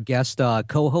 Asa, as our guest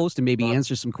co-host, and maybe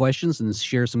answer some questions and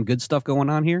share some good stuff going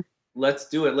on here? Let's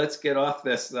do it. Let's get off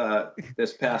this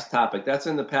past topic. That's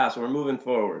in the past. We're moving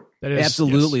forward.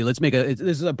 Absolutely. Yes. Let's make this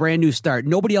is a brand new start.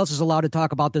 Nobody else is allowed to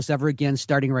talk about this ever again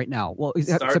starting right now. Well,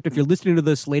 except if you're listening to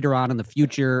this later on in the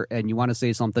future and you want to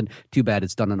say something, too bad,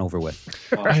 it's done and over with.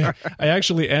 I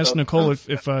actually asked Nicole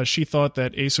if she thought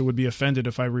that Asa would be offended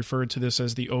if I referred to this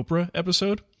as the Oprah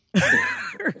episode.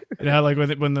 Like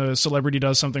when the celebrity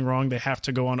does something wrong, they have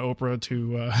to go on Oprah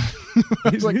to.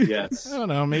 He's like, yes. I don't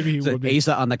know. Maybe he would be.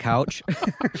 Asa on the couch.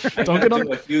 Don't get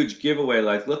on a huge giveaway.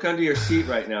 Like, look under your seat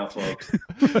right now, folks.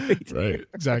 Right.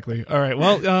 Exactly. All right.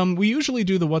 Well, we usually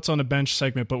do the "What's on a Bench"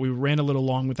 segment, but we ran a little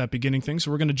long with that beginning thing, so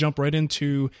we're going to jump right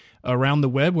into Around the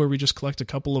Web, where we just collect a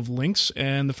couple of links.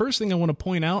 And the first thing I want to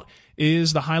point out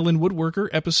is The Highland Woodworker,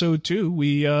 episode 2.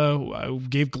 We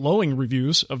gave glowing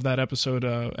reviews of that episode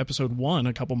 1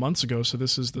 a couple months ago, so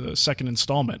this is the second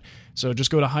installment. So just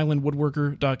go to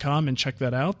highlandwoodworker.com and check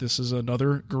that out. This is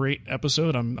another great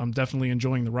episode. I'm definitely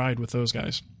enjoying the ride with those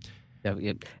guys.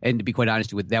 Yeah, and to be quite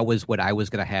honest with you, that was what I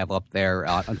was going to have up there.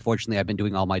 Unfortunately, I've been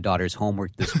doing all my daughter's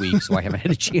homework this week, so I haven't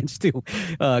had a chance to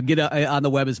get on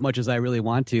the web as much as I really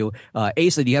want to.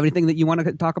 Asa, do you have anything that you want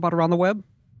to talk about around the web?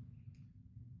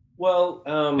 Well,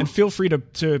 and feel free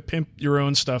to pimp your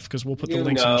own stuff because we'll put the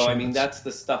links in the show notes. I mean, that's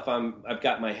the stuff I've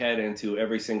got my head into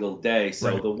every single day.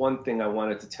 So The one thing I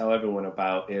wanted to tell everyone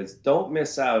about is don't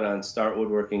miss out on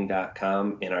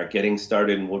startwoodworking.com and our Getting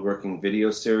Started in Woodworking video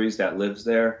series that lives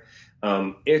there.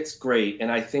 It's great.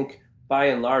 And I think by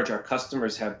and large, our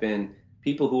customers have been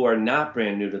people who are not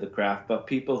brand new to the craft, but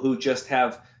people who just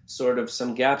have sort of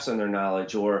some gaps in their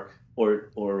knowledge or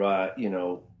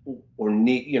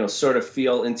need, sort of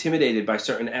feel intimidated by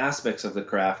certain aspects of the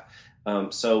craft.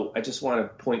 So I just want to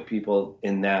point people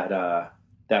in that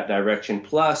direction.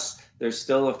 Plus, there's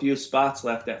still a few spots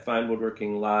left at Fine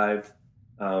Woodworking Live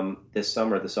this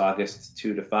summer, this August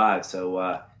 2 to 5. So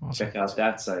awesome. Check out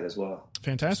that site as well.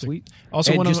 Fantastic. Sweet.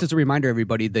 Also, and just as a reminder,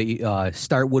 everybody, the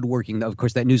Start Woodworking, of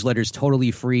course, that newsletter is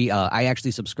totally free. I actually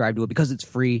subscribe to it because it's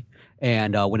free.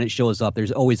 And when it shows up,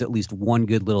 there's always at least one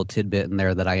good little tidbit in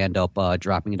there that I end up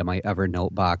dropping into my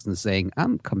Evernote box and saying,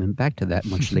 I'm coming back to that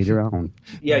much later on.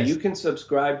 Yeah, you can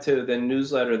subscribe to the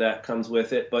newsletter that comes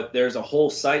with it, but there's a whole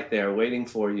site there waiting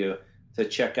for you to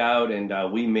check out. And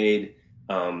we made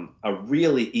a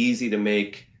really easy to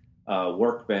make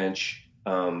workbench.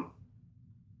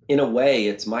 In a way,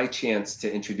 it's my chance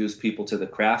to introduce people to the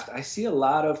craft. I see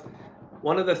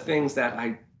one of the things that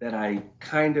I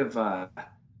kind of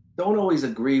don't always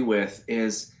agree with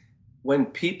is when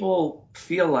people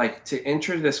feel like to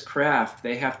enter this craft,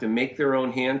 they have to make their own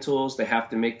hand tools, they have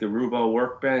to make the Roubo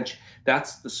workbench.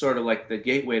 That's the sort of like the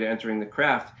gateway to entering the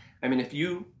craft. I mean, if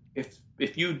you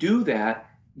do that,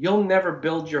 you'll never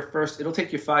build it'll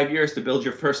take you 5 years to build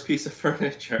your first piece of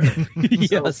furniture.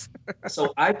 Yes.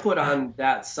 So I put on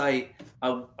that site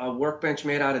a workbench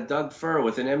made out of Doug fir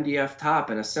with an MDF top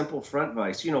and a simple front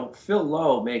vise. Phil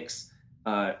Lowe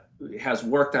has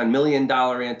worked on $1 million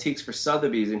antiques for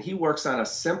Sotheby's, and he works on a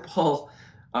simple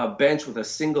bench with a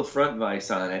single front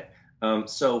vise on it.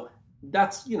 So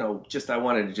that's, I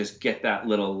wanted to just get that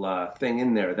little thing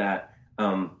in there that,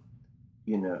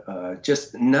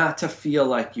 just not to feel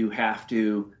like you have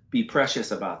to be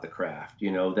precious about the craft,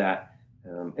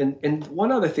 and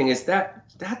one other thing is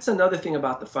that's another thing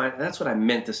about that's what I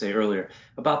meant to say earlier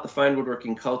about the fine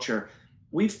woodworking culture.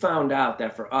 We've found out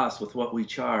that for us, with what we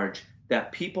charge,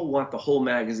 that people want the whole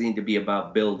magazine to be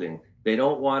about building. They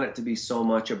don't want it to be so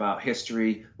much about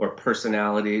history or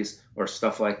personalities or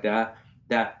stuff like that.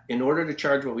 That in order to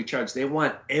charge what we charge, they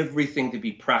want everything to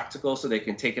be practical so they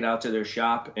can take it out to their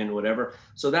shop and whatever.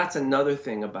 So that's another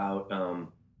thing about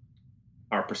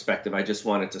our perspective I just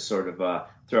wanted to sort of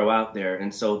throw out there.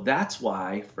 And so that's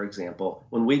why, for example,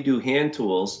 when we do hand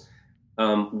tools,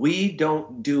 we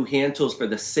don't do hand tools for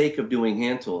the sake of doing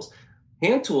hand tools.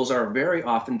 Hand tools are very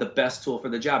often the best tool for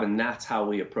the job, and that's how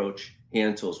we approach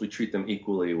hand tools. We treat them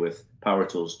equally with power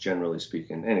tools, generally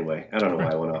speaking. Anyway, I don't know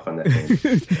why I went off on that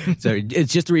thing. So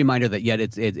it's just a reminder that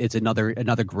it's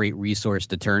another great resource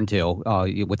to turn to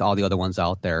with all the other ones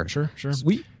out there. Sure.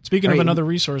 Speaking of another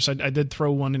resource, I did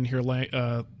throw one in here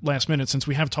last minute since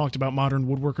we have talked about Modern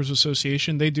Woodworkers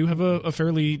Association. They do have a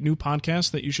fairly new podcast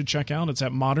that you should check out. It's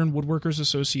at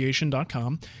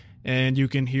modernwoodworkersassociation.com. And you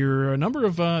can hear a number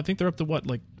of, I think they're up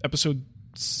to episode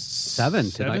 7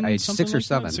 tonight, 6 or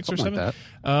 7, something like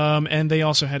that. And they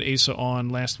also had Asa on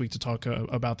last week to talk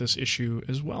about this issue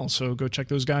as well. So go check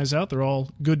those guys out. They're all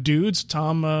good dudes.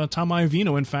 Tom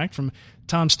Iovino, in fact, from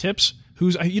Tom's Tips,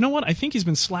 who's, you know what? I think he's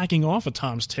been slacking off at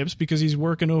Tom's Tips because he's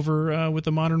working over with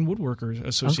the Modern Woodworkers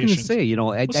Association. I was going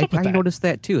to say, I noticed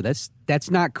that too. That's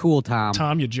not cool, Tom.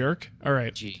 Tom, you jerk. All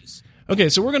right. Jeez. Okay,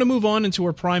 so we're going to move on into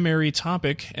our primary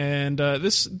topic, and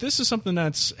this is something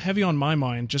that's heavy on my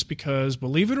mind just because,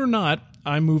 believe it or not,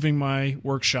 I'm moving my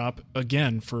workshop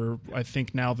again for, I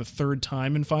think, now the third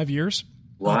time in 5 years.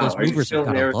 Wow, those movers have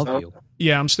got to love you.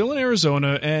 Yeah, I'm still in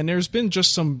Arizona, and there's been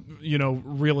just some,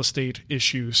 real estate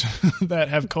issues that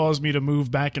have caused me to move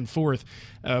back and forth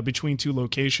between two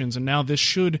locations, and now this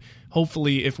should,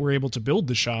 hopefully, if we're able to build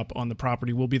the shop on the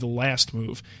property, will be the last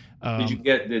move. Did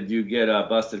you get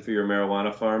busted for your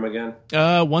marijuana farm again?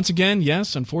 Once again,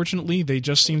 yes. Unfortunately, they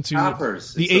just seem to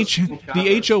Coppers.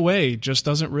 The HOA just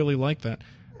doesn't really like that.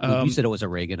 You said it was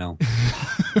oregano.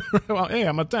 Well, hey,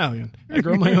 I'm Italian. I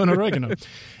grow my own oregano.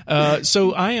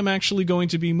 So I am actually going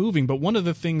to be moving, but one of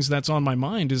the things that's on my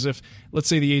mind is if, let's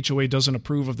say, the HOA doesn't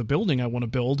approve of the building I want to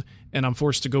build, and I'm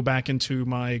forced to go back into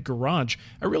my garage,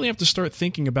 I really have to start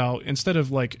thinking about, instead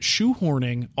of like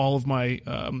shoehorning all of my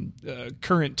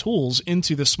current tools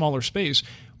into this smaller space,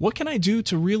 what can I do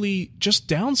to really just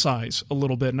downsize a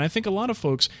little bit? And I think a lot of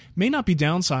folks may not be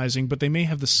downsizing, but they may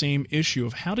have the same issue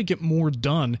of how to get more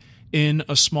done in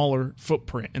a smaller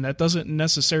footprint. And that doesn't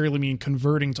necessarily mean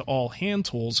converting to all hand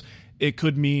tools. It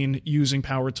could mean using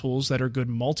power tools that are good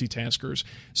multitaskers.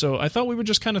 So I thought we would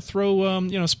just kind of throw,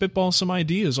 spitball some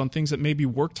ideas on things that maybe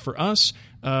worked for us.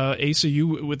 Asa,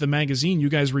 you with the magazine, you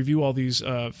guys review all these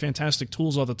fantastic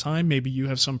tools all the time. Maybe you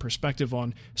have some perspective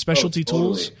on specialty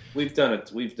tools. We've done a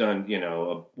kind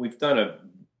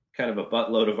of a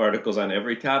buttload of articles on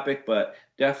every topic, but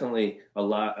definitely a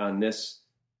lot on this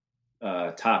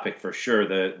topic for sure.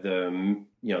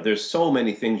 There's so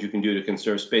many things you can do to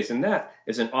conserve space, and that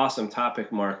is an awesome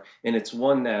topic, Mark. And it's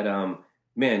one that,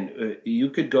 you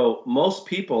could go. Most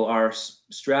people are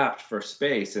strapped for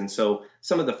space, and so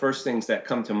some of the first things that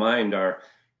come to mind are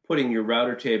putting your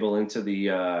router table into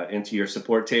your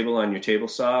support table on your table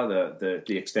saw, the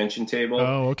extension table.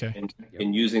 Oh, okay.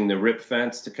 And using the rip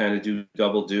fence to kind of do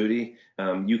double duty.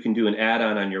 You can do an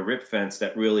add-on your rip fence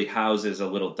that really houses a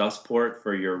little dust port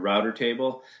for your router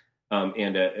table.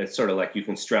 It's sort of like you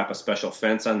can strap a special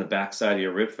fence on the backside of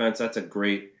your rip fence. That's a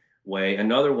great way.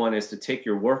 Another one is to take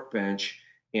your workbench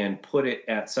and put it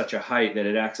at such a height that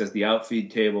it acts as the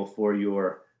outfeed table for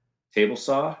your table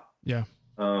saw. Yeah.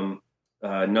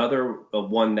 Another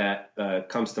one that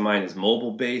comes to mind is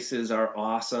mobile bases are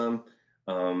awesome.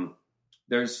 The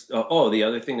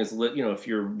other thing is, if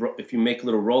you make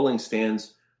little rolling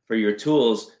stands for your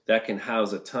tools, that can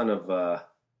house a ton of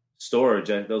storage.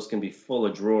 Those can be full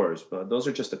of drawers, but those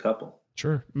are just a couple.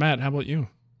 Sure. Matt, how about you?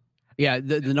 Yeah,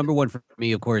 the number one for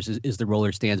me, of course, is the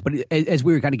roller stands. But as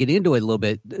we were kind of getting into it a little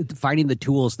bit, finding the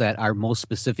tools that are most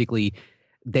specifically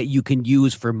that you can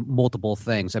use for multiple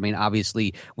things. I mean,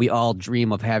 obviously, we all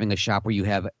dream of having a shop where you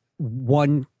have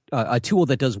a tool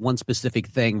that does one specific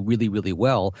thing really, really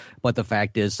well. But the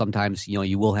fact is, sometimes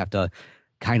you will have to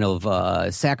kind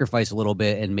of sacrifice a little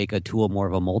bit and make a tool more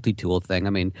of a multi-tool thing.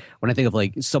 I mean, when I think of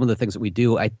like some of the things that we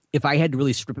do, if I had to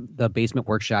really strip the basement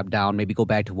workshop down, maybe go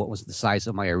back to what was the size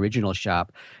of my original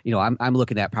shop, I'm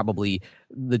looking at probably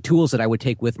the tools that I would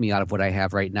take with me out of what I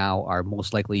have right now are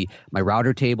most likely my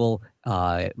router table,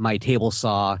 my table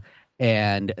saw,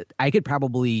 and I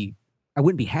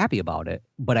wouldn't be happy about it,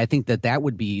 but I think that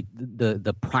would be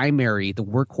the primary, the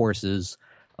workhorses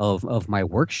of my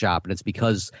workshop, and it's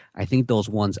because I think those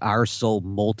ones are so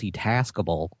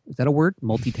multitaskable. Is that a word?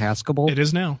 Multitaskable? It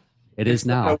is now. It is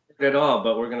now. Not a word at all,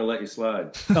 but we're going to let you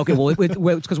slide. Okay, well, it's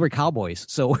because we're cowboys,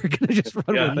 so we're going to just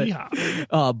run with it.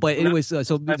 But anyways,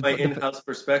 so my in-house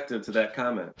perspective to that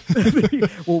comment.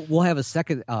 Well, we'll have a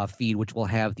second feed, which will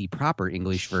have the proper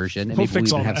English version, and We'll maybe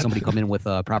fix we'll all have that. somebody come in with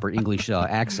a proper English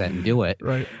accent and do it.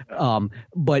 Right.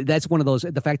 But that's one of those.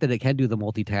 The fact that it can do the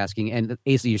multitasking, and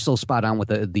Asa, you're so spot on with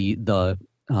the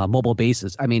mobile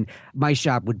bases. I mean, my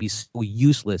shop would be so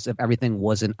useless if everything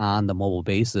wasn't on the mobile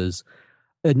bases.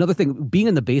 Another thing, being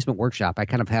in the basement workshop, I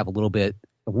kind of have a little bit,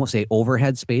 I won't say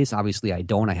overhead space. Obviously, I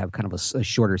don't. I have kind of a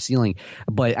shorter ceiling.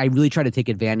 But I really try to take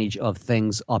advantage of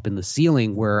things up in the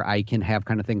ceiling where I can have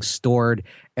kind of things stored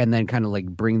and then kind of like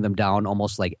bring them down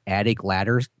almost like attic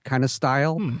ladder kind of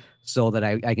style so that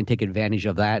I can take advantage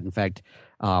of that. In fact,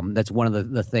 that's one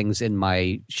of the things in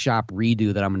my shop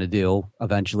redo that I'm going to do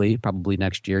eventually, probably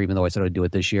next year, even though I said I'd do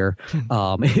it this year,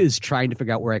 is trying to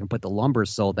figure out where I can put the lumber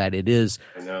so that it is,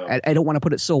 I don't want to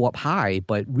put it so up high,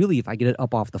 but really if I get it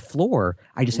up off the floor,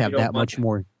 I just have that much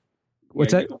more.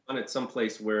 What's that? You don't want it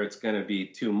someplace where it's going to be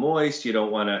too moist. You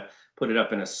don't want to put it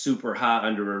up in a super hot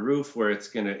under a roof where it's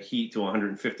going to heat to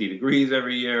 150 degrees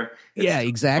every year. Yeah,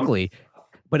 exactly.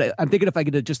 But I'm thinking if I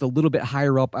get it just a little bit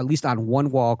higher up, at least on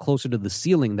one wall closer to the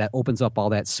ceiling, that opens up all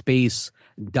that space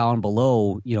down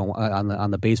below,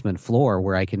 on the basement floor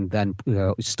where I can then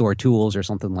store tools or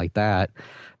something like that.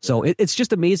 So it's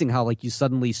just amazing how like you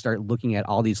suddenly start looking at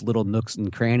all these little nooks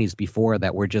and crannies before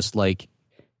that were just like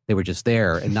they were just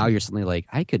there, and now you're suddenly like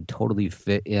I could totally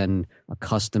fit in a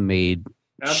custom made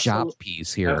shop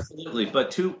piece here. Absolutely,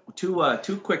 but two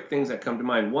quick things that come to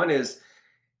mind. One is,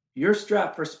 you're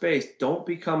strapped for space. Don't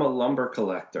become a lumber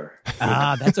collector.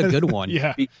 That's a good one.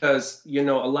 Yeah. Because, a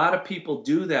lot of people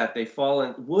do that. They fall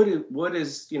in wood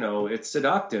is, it's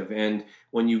seductive. And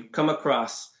when you come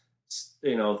across,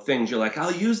 things, you're like,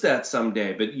 I'll use that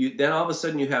someday. But then all of a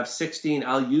sudden you have 16,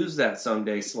 I'll use that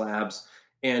someday slabs.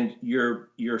 and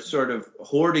you're sort of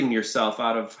hoarding yourself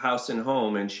out of house and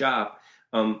home and shop.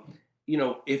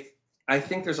 If I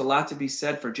think there's a lot to be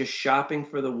said for just shopping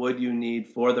for the wood you need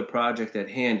for the project at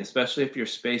hand, especially if you're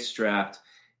space strapped,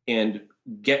 and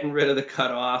getting rid of the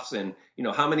cutoffs. And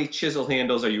how many chisel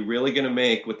handles are you really going to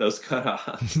make with those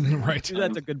cutoffs? Right.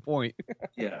 That's a good point.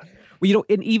 Yeah. Well,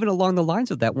 and even along the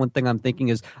lines of that, one thing I'm thinking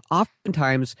is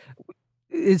oftentimes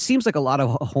it seems like a lot of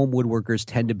home woodworkers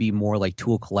tend to be more like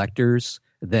tool collectors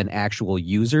than actual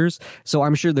users. So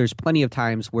I'm sure there's plenty of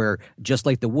times where, just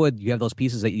like the wood, you have those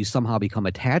pieces that you somehow become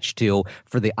attached to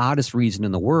for the oddest reason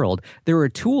in the world. There are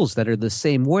tools that are the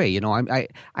same way. I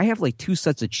have like 2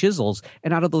 sets of chisels,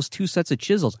 and out of those 2 sets of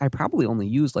chisels, I probably only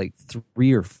use like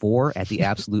 3 or 4 at the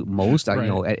absolute most, Right.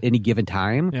 at any given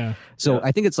time. Yeah. So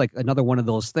I think it's like another one of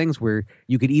those things where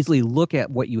you could easily look at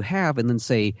what you have and then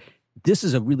say, this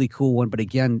is a really cool one, but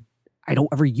again, I don't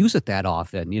ever use it that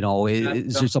often.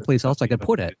 Is there someplace else I could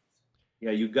put it?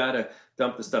 Yeah, you got to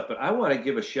dump the stuff. But I want to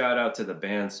give a shout out to the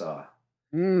bandsaw.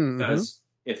 Because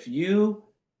if you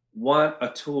want a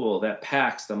tool that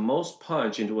packs the most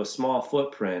punch into a small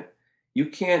footprint, you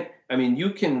can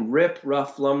rip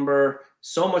rough lumber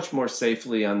so much more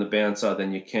safely on the bandsaw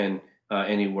than you can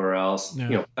anywhere else.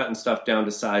 Yeah. Cutting stuff down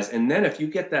to size. And then if you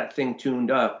get that thing tuned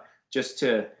up, just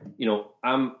to,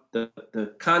 I'm the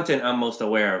content I'm most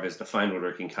aware of is the fine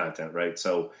woodworking content, right?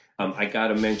 So I got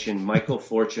to mention Michael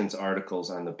Fortune's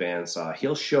articles on the bandsaw.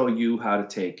 He'll show you how to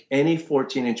take any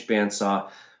 14-inch bandsaw,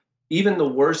 even the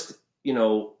worst,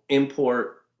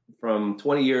 import from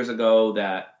 20 years ago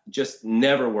that just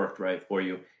never worked right for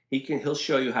you. He'll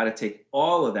show you how to take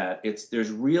all of that.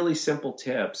 There's really simple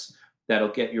tips that'll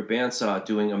get your bandsaw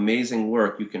doing amazing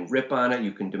work. You can rip on it.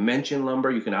 You can dimension lumber.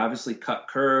 You can obviously cut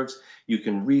curves. You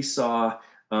can resaw.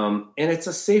 And it's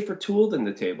a safer tool than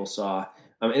the table saw.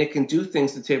 And it can do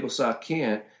things the table saw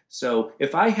can't. So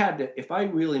if I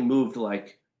really moved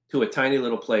like to a tiny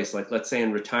little place, like let's say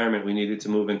in retirement, we needed to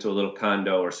move into a little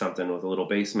condo or something with a little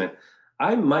basement,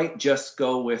 I might just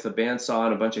go with a bandsaw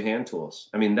and a bunch of hand tools.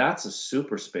 I mean, that's a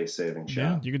super space saving shop.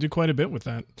 Yeah, you could do quite a bit with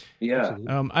that. Yeah.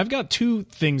 I've got 2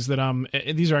 things that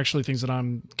these are actually things that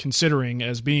I'm considering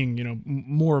as being,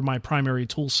 more of my primary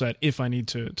tool set if I need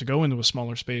to go into a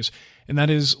smaller space. And that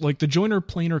is like the joiner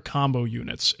planer combo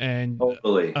units. And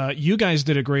Hopefully. You guys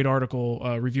did a great article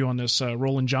review on this.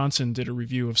 Roland Johnson did a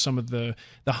review of some of the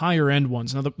higher end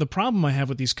ones. Now, the problem I have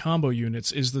with these combo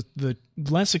units is the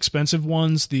less expensive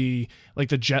ones, the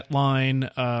Jetline.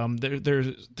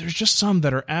 There's just some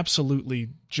that are absolutely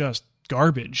just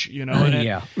garbage, and,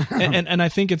 Yeah. and I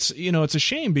think it's it's a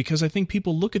shame because I think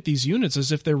people look at these units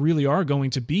as if they really are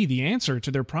going to be the answer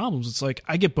to their problems. It's like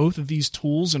I get both of these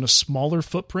tools in a smaller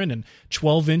footprint and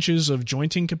 12 inches of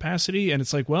jointing capacity, and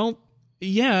it's like, well,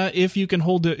 yeah, if you can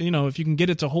hold it, if you can get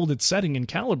it to hold its setting and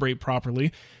calibrate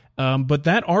properly. But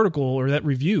that article or that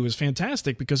review is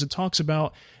fantastic because it talks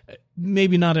about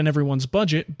maybe not in everyone's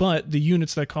budget, but the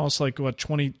units that cost like what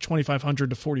 $2,500 to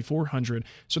 $4,400.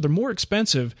 So they're more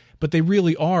expensive, but they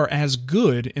really are as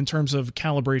good in terms of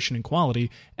calibration and quality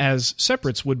as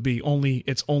separates would be.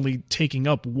 It's only taking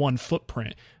up one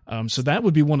footprint. So that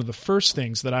would be one of the first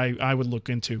things that I would look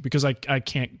into because I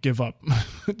can't give up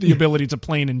the ability to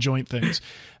plane and joint things.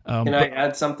 Can I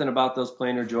add something about those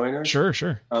planer joiners? Sure.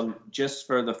 Just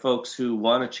for the folks who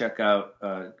want to check out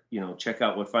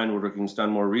what Fine Woodworking's done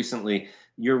more recently.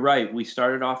 You're right. We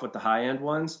started off with the high end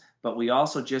ones, but we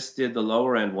also just did the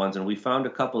lower end ones, and we found a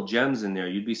couple gems in there.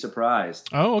 You'd be surprised.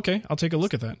 Oh, okay. I'll take a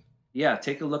look at that. Yeah,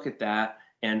 take a look at that,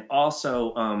 and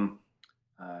also,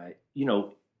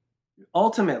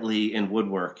 ultimately in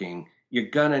woodworking, you're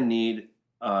gonna need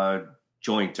a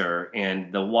jointer,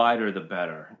 and the wider the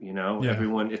better.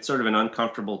 Everyone, it's sort of an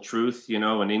uncomfortable truth,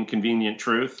 an inconvenient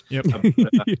truth. Yep.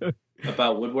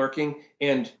 About woodworking.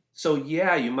 And so,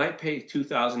 yeah, you might pay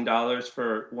 $2,000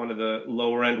 for one of the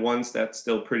lower end ones. That's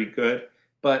still pretty good,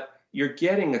 but you're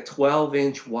getting a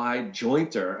 12-inch wide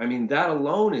jointer. I mean, that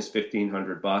alone is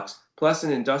 $1,500 plus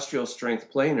an industrial strength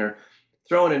planer.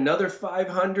 Throw in another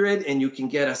 $500 and you can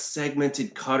get a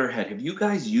segmented cutter head. Have you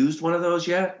guys used one of those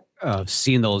yet? I've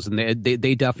seen those, and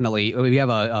they definitely. We have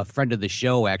a friend of the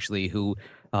show actually who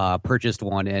purchased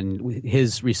one, and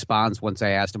his response once I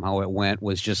asked him how it went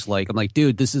was just like, "I'm like,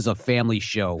 dude, this is a family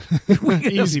show."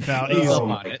 Easy, pal. Easy. Oh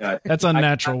my God. That's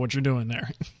unnatural what you're doing there.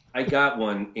 I got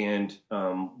one, and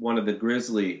one of the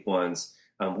Grizzly ones.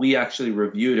 We actually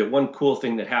reviewed it. One cool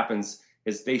thing that happens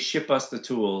is they ship us the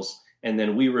tools, and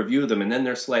then we review them, and then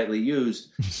they're slightly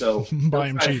used. So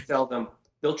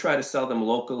they'll try to sell them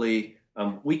locally.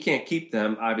 We can't keep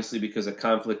them, obviously, because of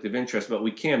conflict of interest, but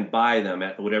we can buy them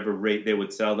at whatever rate they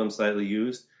would sell them slightly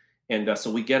used. And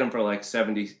so we get them for like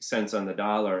 70 cents on the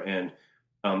dollar. And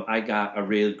I got a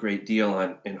really great deal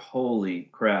on, and holy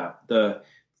crap. The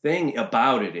thing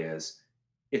about it is,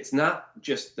 it's not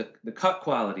just the cut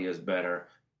quality is better,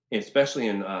 especially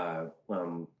in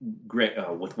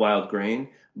with wild grain,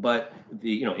 but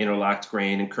the interlocked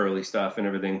grain and curly stuff and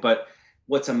everything. But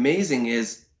what's amazing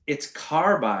is it's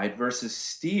carbide versus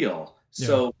steel. Yeah.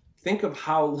 So think of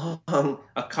how long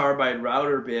a carbide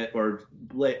router bit or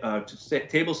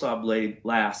table saw blade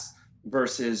lasts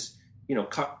versus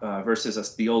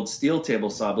the old steel table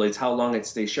saw blades, how long it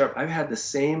stays sharp. I've had the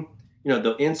same,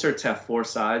 the inserts have 4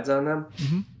 sides on them.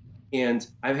 Mm-hmm. And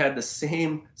I've had the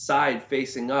same side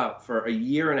facing up for a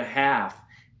year and a half,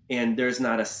 and there's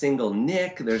not a single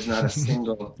nick. There's not a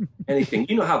single anything.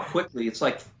 You know how quickly it's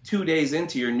like 2 days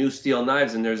into your new steel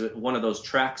knives, and there's one of those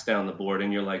tracks down the board,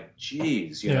 and you're like,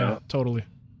 geez, you know? Yeah, totally.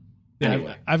 Yeah,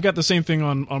 anyway. I've got the same thing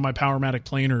on my Powermatic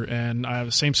planer, and I have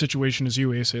the same situation as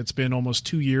you, Asa. It's been almost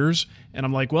 2 years, and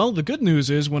I'm like, well, the good news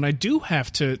is when I do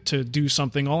have to do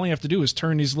something, all I have to do is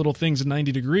turn these little things at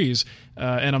 90 degrees,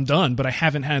 and I'm done. But I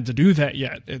haven't had to do that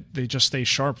yet. They just stay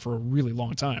sharp for a really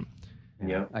long time.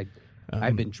 Yeah.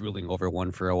 I've been drooling over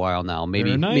one for a while now.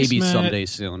 Maybe nice, maybe Matt. Someday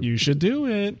soon. You should do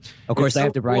it. Of course, I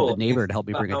have to bribe cool. the neighbor to help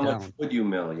me bring it How down. much would you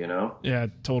mill, Yeah,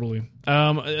 totally.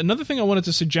 Another thing I wanted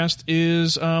to suggest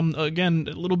is, again,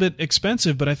 a little bit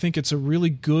expensive, but I think it's a really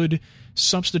good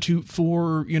substitute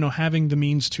for, having the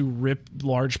means to rip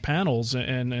large panels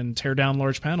and tear down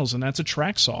large panels, and that's a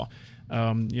track saw.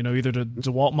 Either the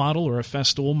DeWalt model or a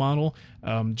Festool model,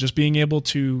 just being able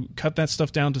to cut that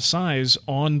stuff down to size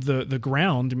on the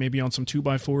ground, maybe on some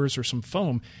 2x4s or some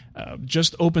foam,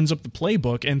 just opens up the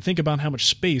playbook. And think about how much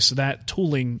space that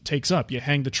tooling takes up. You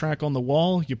hang the track on the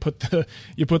wall, you put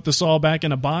the saw back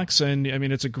in a box, and I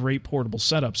mean, it's a great portable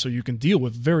setup. So you can deal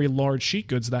with very large sheet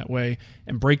goods that way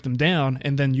and break them down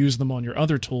and then use them on your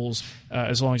other tools,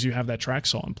 as long as you have that track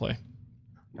saw in play.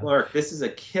 Mark, this is a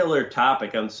killer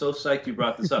topic. I'm so psyched you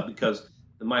brought this up because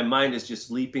my mind is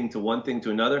just leaping to one thing to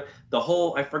another.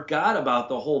 I forgot about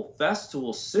the whole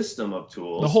Festool system of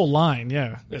tools. The whole line,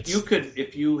 yeah. If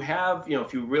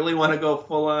you really want to go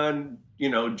full on,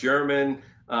 German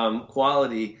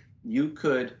quality, you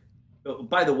could.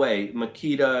 By the way,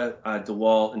 Makita,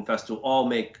 DeWalt, and Festool all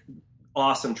make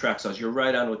awesome track saws. You're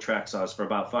right on with track saws for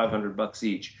about $500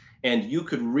 each. And you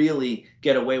could really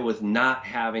get away with not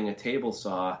having a table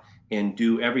saw and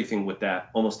do everything with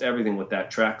that, almost everything with that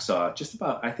track saw. Just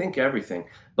about, I think, everything.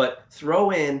 But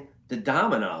throw in the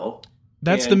domino.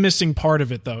 That's the missing part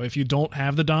of it, though. If you don't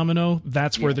have the domino,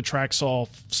 that's where the track saw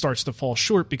starts to fall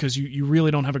short, because you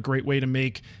really don't have a great way to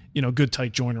make good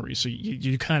tight joinery. So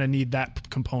you kind of need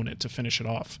that component to finish it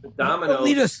off. The domino.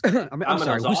 I'm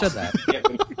sorry. Who said that? Yeah,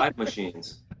 5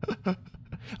 machines.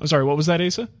 I'm sorry. What was that,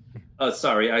 Asa? Oh,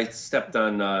 sorry, I stepped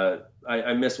on.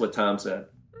 I missed what Tom said.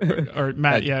 Or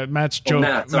Matt, yeah, Matt's joke.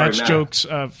 Matt's jokes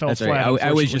fell That's flat. Right.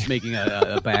 I was just making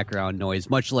a background noise,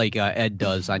 much like Ed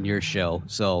does on your show.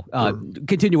 So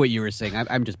continue what you were saying.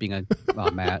 I'm just being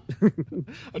a Matt.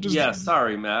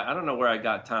 Sorry, Matt. I don't know where I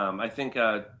got Tom. I think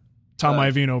Tom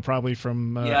Iovino, probably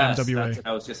from MWA.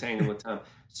 I was just hanging with Tom.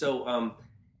 So,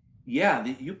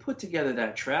 you put together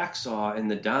that track saw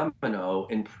and the domino,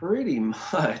 and pretty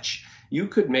much you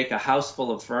could make a house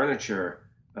full of furniture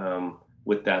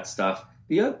with that stuff.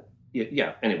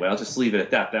 Anyway, I'll just leave it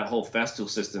at that. That whole Festool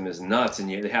system is nuts, and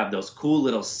they have those cool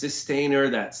little Systainer,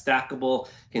 that stackable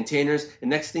containers. And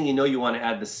next thing you know, you want to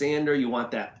add the sander. You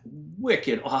want that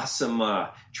wicked awesome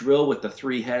drill with the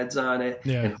 3 heads on it.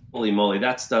 Yeah. And holy moly,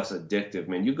 that stuff's addictive,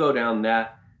 man. You go down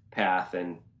that path,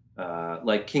 and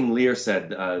like King Lear said,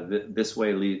 this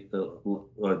way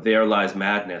there lies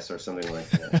madness, or something like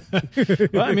that.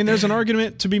 Well, I mean, there's an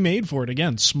argument to be made for it.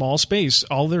 Again, small space.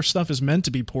 All their stuff is meant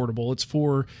to be portable. It's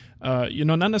for,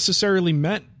 not necessarily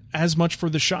meant as much for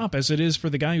the shop as it is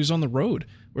for the guy who's on the road,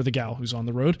 or the gal who's on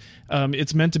the road.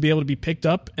 It's meant to be able to be picked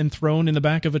up and thrown in the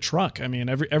back of a truck. I mean,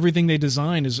 everything they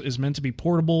design is meant to be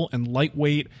portable and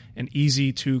lightweight and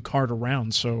easy to cart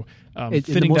around. So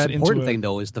the most important thing,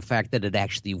 though, is the fact that it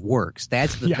actually works.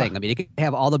 That's the thing. I mean, it can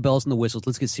have all the bells and the whistles.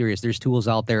 Let's get serious. There's tools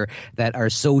out there that are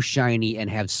so shiny and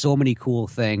have so many cool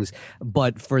things,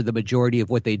 but for the majority of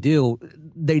what they do,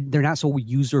 they're not so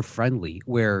user-friendly,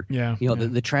 where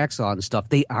the track saw and stuff,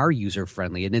 they are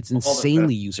user-friendly, and it's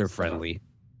insanely user-friendly.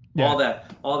 Yeah.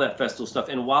 All that Festool stuff.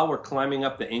 And while we're climbing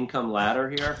up the income ladder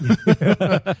here,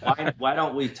 why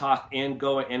don't we talk and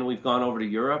we've gone over to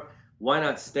Europe. Why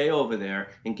not stay over there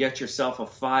and get yourself a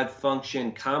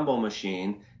 5-function combo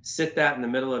machine, sit that in the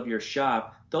middle of your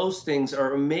shop. Those things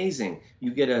are amazing.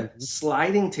 You get a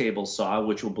sliding table saw,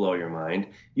 which will blow your mind.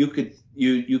 You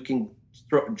can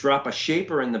drop a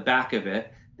shaper in the back of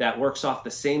it that works off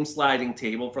the same sliding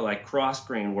table for like cross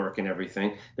grain work and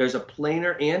everything. There's a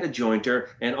planer and a jointer,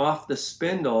 and off the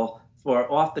spindle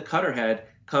off the cutter head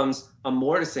comes a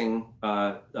mortising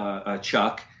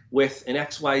chuck with an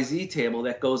XYZ table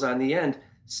that goes on the end.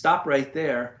 Stop right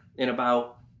there. In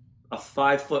about a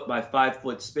 5 foot by 5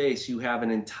 foot space, you have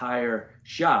an entire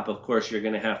shop. Of course, you're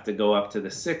going to have to go up to the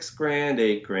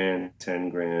 $6,000, $8,000,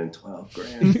 $10,000,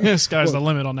 $12,000. Yeah, sky's the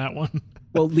limit on that one.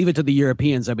 Well, leave it to the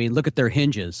Europeans. I mean, look at their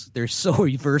hinges. They're so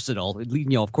versatile.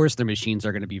 Of course, their machines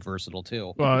are going to be versatile,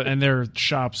 too. Well, and their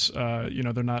shops, they're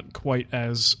not quite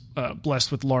as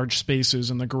blessed with large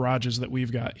spaces in the garages that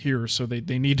we've got here, so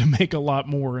they need to make a lot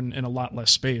more in a lot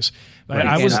less space. Right.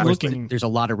 I was looking... There's a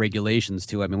lot of regulations,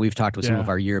 too. I mean, we've talked with some of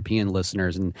our European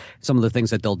listeners, and some of the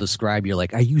things that they'll describe, you're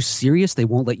like, are you serious? They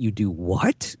won't let you do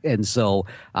what? And so,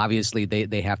 obviously,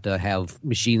 they have to have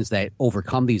machines that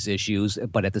overcome these issues,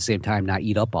 but at the same time, not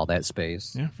eat up all that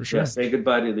space. Yeah, for sure. Yeah, say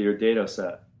goodbye to your dado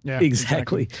set. Yeah,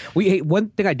 exactly. One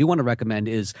thing I do want to recommend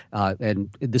is, and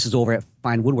this is over at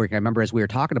Fine Woodworking. I remember as we were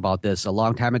talking about this a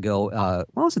long time ago, well, it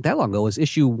wasn't that long ago, it was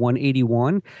issue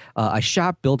 181, a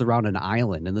shop built around an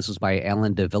island. And this was by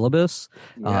Alan de Villibus.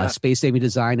 Space-saving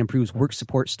design improves work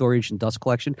support, storage, and dust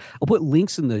collection. I'll put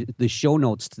links in the show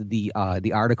notes to the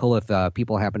article. If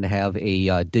people happen to have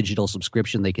a digital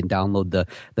subscription, they can download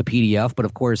the PDF. But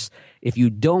of course, if you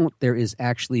don't, there is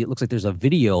actually, it looks like there's a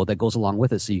video that goes along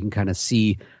with it, so you can kind of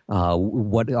see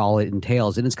what all it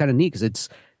entails. And it's kind of neat because it's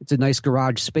a nice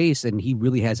garage space, and he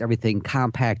really has everything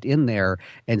compact in there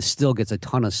and still gets a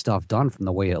ton of stuff done from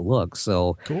the way it looks.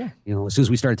 So, cool. As soon as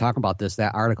we started talking about this,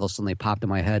 that article suddenly popped in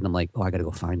my head, and I'm like, oh, I got to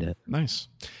go find it. Nice.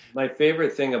 My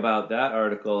favorite thing about that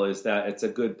article is that it's a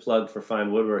good plug for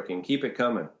Fine Woodworking. Keep it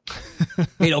coming.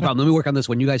 Hey, no problem. Let me work on this.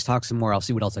 When you guys talk some more, I'll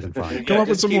see what else I can find. Come up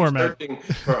with some more, man.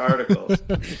 For articles.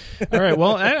 All right.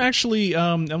 Well, actually,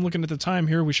 I'm looking at the time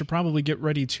here. We should probably get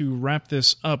ready to wrap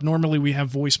this up. Normally, we have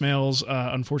voicemails.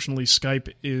 Unfortunately,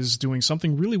 Skype is doing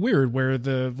something really weird where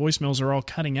the voicemails are all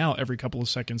cutting out every couple of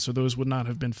seconds, so those would not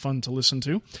have been fun to listen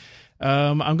to.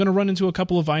 I'm going to run into a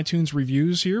couple of iTunes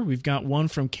reviews here. We've got one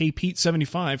from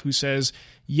KPete75 who says,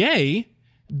 "Yay,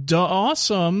 da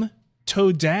awesome,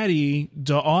 to daddy,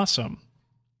 da awesome."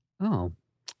 Oh,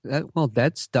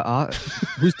 that's the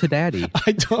who's to daddy?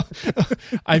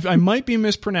 I might be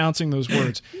mispronouncing those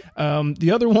words.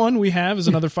 The other one we have is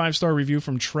another 5-star review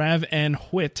from Trav N.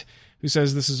 Whit, who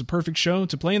says, "This is a perfect show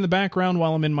to play in the background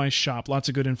while I'm in my shop. Lots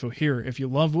of good info here. If you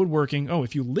love woodworking,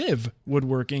 if you live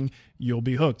woodworking, you'll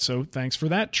be hooked." So thanks for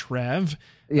that, Trav.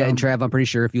 Yeah, and Trav, I'm pretty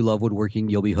sure if you love woodworking,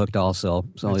 you'll be hooked also.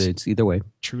 So it's either way.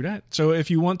 True that. So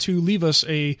if you want to leave us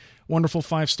a wonderful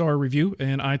 5-star review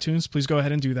in iTunes, please go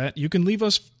ahead and do that. You can leave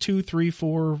us 2, 3,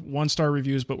 4 1-star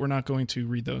reviews, but we're not going to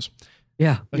read those.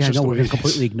 We're going to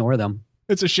completely ignore them.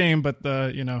 It's a shame, but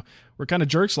we're kind of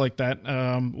jerks like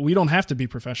that. We don't have to be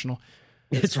professional.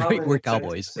 It's right. We're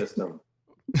cowboys.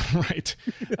 Right.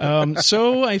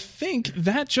 So I think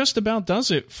that just about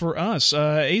does it for us.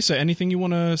 Asa, anything you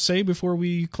want to say before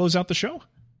we close out the show?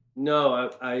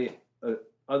 No, I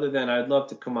other than I'd love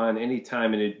to come on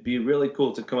anytime, and it'd be really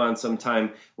cool to come on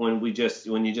sometime when you just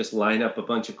line up a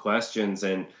bunch of questions,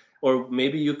 or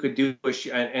maybe you could do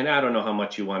and I don't know how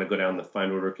much you want to go down the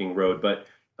fine woodworking road, but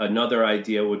another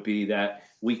idea would be that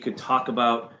we could talk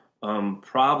about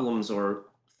problems or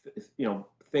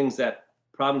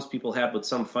problems people have with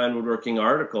some fine woodworking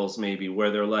articles, maybe where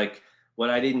they're like, what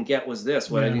I didn't get was this,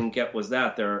 what I didn't get was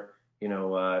that. I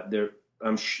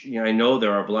know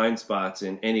there are blind spots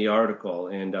in any article,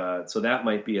 and so that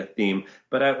might be a theme.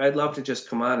 But I'd love to just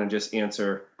come on and just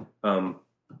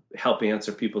help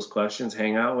answer people's questions,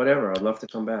 hang out, whatever. I'd love to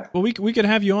come back. Well, we could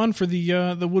have you on for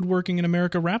the Woodworking in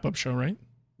America wrap-up show, right?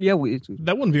 Yeah,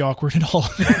 that wouldn't be awkward at all.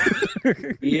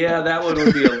 Yeah, that one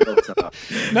would be a little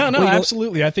tough. No,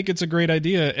 absolutely. I think it's a great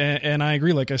idea, and I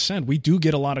agree. Like I said, we do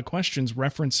get a lot of questions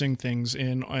referencing things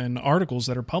in articles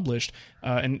that are published,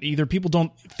 and either people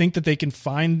don't think that they can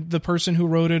find the person who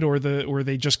wrote it, or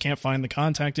they just can't find the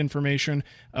contact information.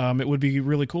 It would be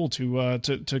really cool to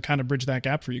kind of bridge that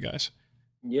gap for you guys.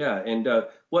 Yeah, and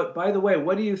by the way,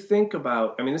 what do you think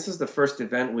about? I mean, this is the first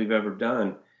event we've ever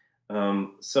done.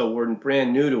 So we're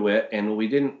brand new to it, and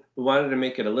we wanted to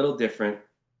make it a little different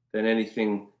than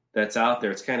anything that's out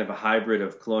there. It's kind of a hybrid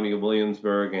of Colonial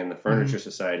Williamsburg and the Furniture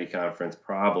Society Conference,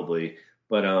 probably.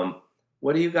 But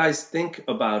what do you guys think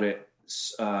about it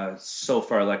so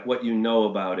far? Like what you know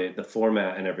about it, the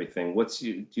format and everything. What's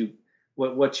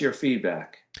your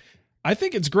feedback? I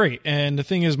think it's great. And the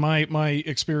thing is, my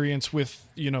experience with,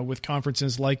 with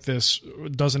conferences like this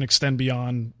doesn't extend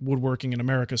beyond woodworking in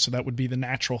America. So that would be the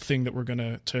natural thing that we're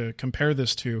going to compare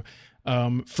this to.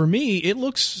 For me, it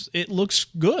looks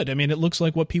good. I mean, it looks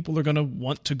like what people are going to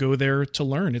want to go there to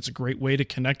learn. It's a great way to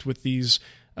connect with these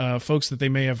folks that they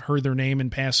may have heard their name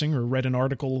in passing or read an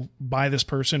article by this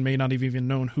person, may not have even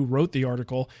known who wrote the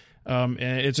article. And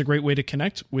it's a great way to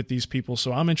connect with these people.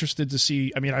 So I'm interested to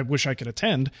see, I mean, I wish I could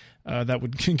attend. That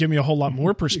would give me a whole lot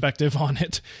more perspective on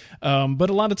it. But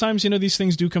a lot of times, these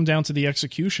things do come down to the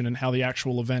execution and how the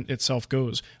actual event itself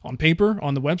goes. On paper,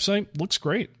 on the website, looks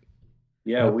great.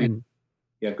 Yeah,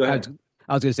 go ahead.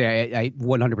 I was going to say, I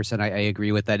 100% I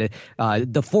agree with that.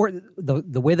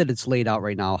 The way that it's laid out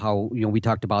right now, how we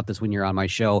talked about this when you're on my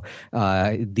show,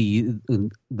 the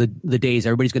days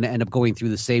everybody's going to end up going through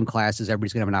the same classes.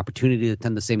 Everybody's going to have an opportunity to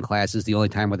attend the same classes. The only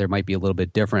time where there might be a little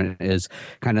bit different is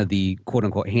kind of the quote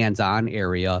unquote hands-on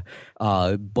area.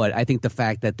 But I think the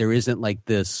fact that there isn't like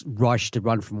this rush to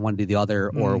run from one to the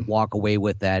other or walk away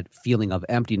with that feeling of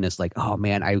emptiness, like, oh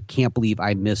man, I can't believe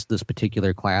I missed this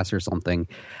particular class or something.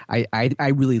 I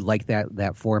really like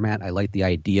that format. I like the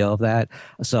idea of that.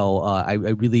 So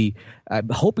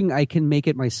I'm hoping I can make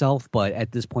it myself, but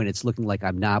at this point it's looking like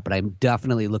I'm not. But I'm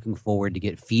definitely looking forward to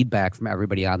get feedback from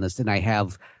everybody on this. And I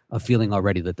have a feeling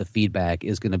already that the feedback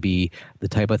is going to be the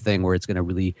type of thing where it's going to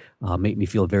really make me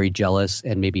feel very jealous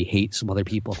and maybe hate some other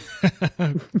people.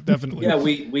 Definitely. Yeah,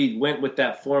 we went with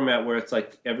that format where it's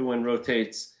like everyone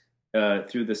rotates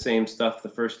through the same stuff the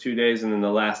first 2 days, and then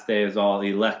the last day is all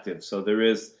elective. So there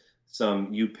is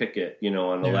some you pick it,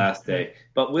 on the last day.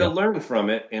 But we'll learn from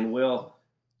it, and we'll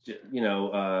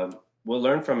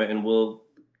learn from it, and we'll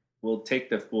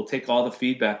take all the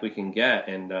feedback we can get.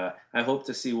 And I hope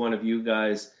to see one of you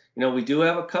guys. We do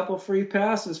have a couple free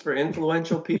passes for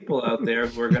influential people out there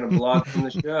who are going to blog from the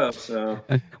show. So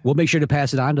we'll make sure to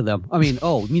pass it on to them. I mean,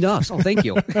 meet us. Oh, thank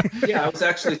you. Yeah, I was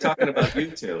actually talking about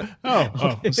you two.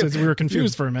 Since we were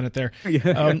confused for a minute there.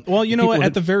 Well, you know what?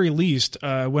 At the very least,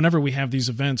 whenever we have these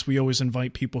events, we always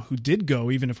invite people who did go,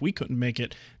 even if we couldn't make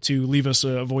it, to leave us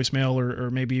a voicemail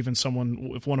or maybe even if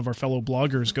one of our fellow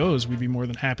bloggers goes, we'd be more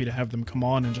than happy to have them come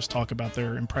on and just talk about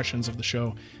their impressions of the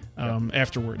show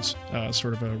afterwards,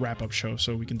 sort of a wrap-up show,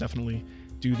 so we can definitely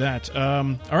do that.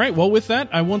 All right, well, with that,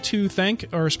 I want to thank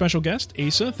our special guest,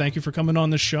 Asa. Thank you for coming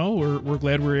on the show. We're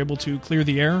glad we're able to clear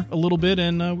the air a little bit,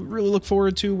 and we really look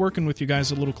forward to working with you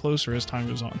guys a little closer as time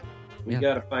goes on. We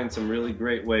got to find some really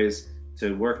great ways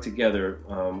to work together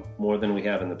more than we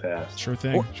have in the past. Sure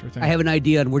thing. I have an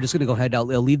idea, and we're just going to go ahead. I'll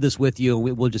leave this with you.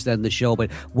 We'll just end the show.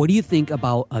 But what do you think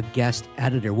about a guest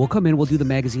editor? We'll come in. We'll do the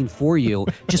magazine for you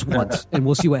just once, and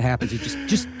we'll see what happens. You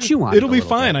just chew on it. It'll be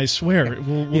fine. I swear.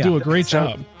 We'll do a great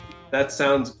job. That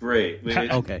sounds great.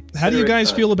 Okay. How do you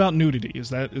guys feel about nudity? Is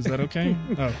that okay?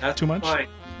 That's too much? Fine.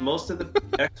 Most of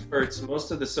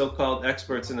the so-called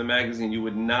experts in the magazine, you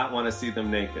would not want to see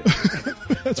them naked.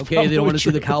 Okay, they don't want to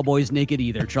see the Cowboys naked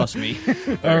either. Trust me.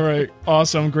 All right.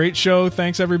 Awesome. Great show.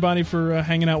 Thanks, everybody, for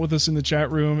hanging out with us in the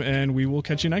chat room, and we will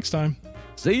catch you next time.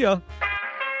 See ya. This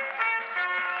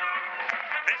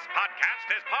podcast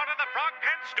is part of the Frog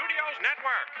Pants Studios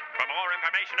Network. For more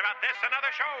information about this and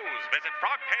other shows, visit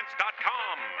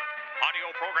frogpants.com. Audio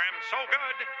program so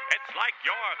good, it's like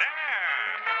you're there.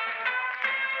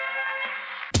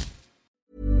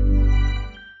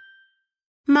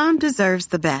 Mom deserves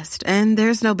the best, and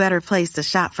there's no better place to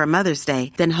shop for Mother's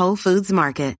Day than Whole Foods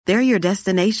Market. They're your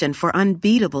destination for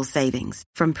unbeatable savings,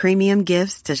 from premium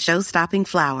gifts to show-stopping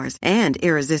flowers and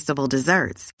irresistible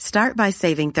desserts. Start by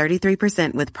saving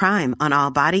 33% with Prime on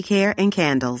all body care and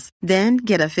candles. Then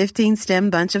get a 15-stem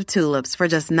bunch of tulips for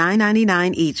just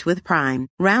 $9.99 each with Prime.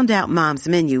 Round out Mom's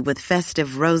menu with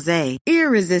festive rosé,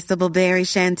 irresistible berry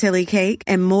chantilly cake,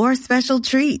 and more special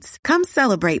treats. Come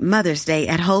celebrate Mother's Day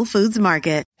at Whole Foods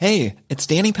Market. Hey, it's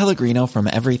Danny Pellegrino from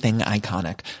Everything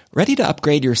Iconic. Ready to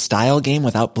upgrade your style game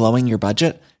without blowing your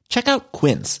budget? Check out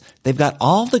Quince. They've got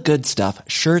all the good stuff,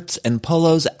 shirts and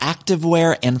polos,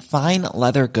 activewear, and fine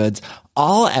leather goods,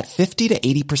 all at 50 to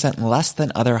 80% less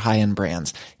than other high-end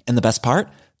brands. And the best part?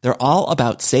 They're all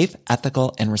about safe,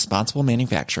 ethical, and responsible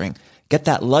manufacturing. Get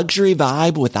that luxury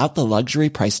vibe without the luxury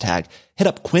price tag. Hit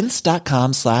up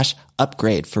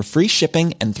quince.com/upgrade for free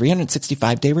shipping and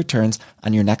 365-day returns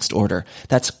on your next order.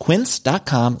 That's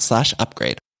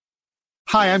quince.com/upgrade.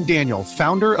 Hi, I'm Daniel,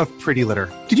 founder of Pretty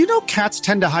Litter. Did you know cats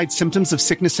tend to hide symptoms of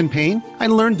sickness and pain? I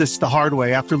learned this the hard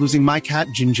way after losing my cat,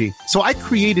 Gingy. So I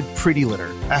created Pretty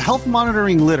Litter, a health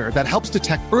monitoring litter that helps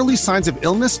detect early signs of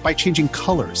illness by changing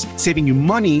colors, saving you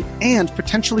money and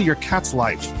potentially your cat's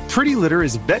life. Pretty Litter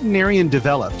is veterinarian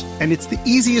developed, and it's the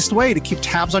easiest way to keep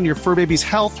tabs on your fur baby's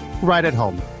health right at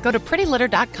home. Go to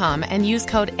prettylitter.com and use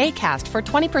code ACAST for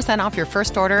 20% off your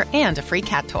first order and a free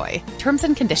cat toy. Terms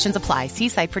and conditions apply. See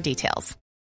site for details.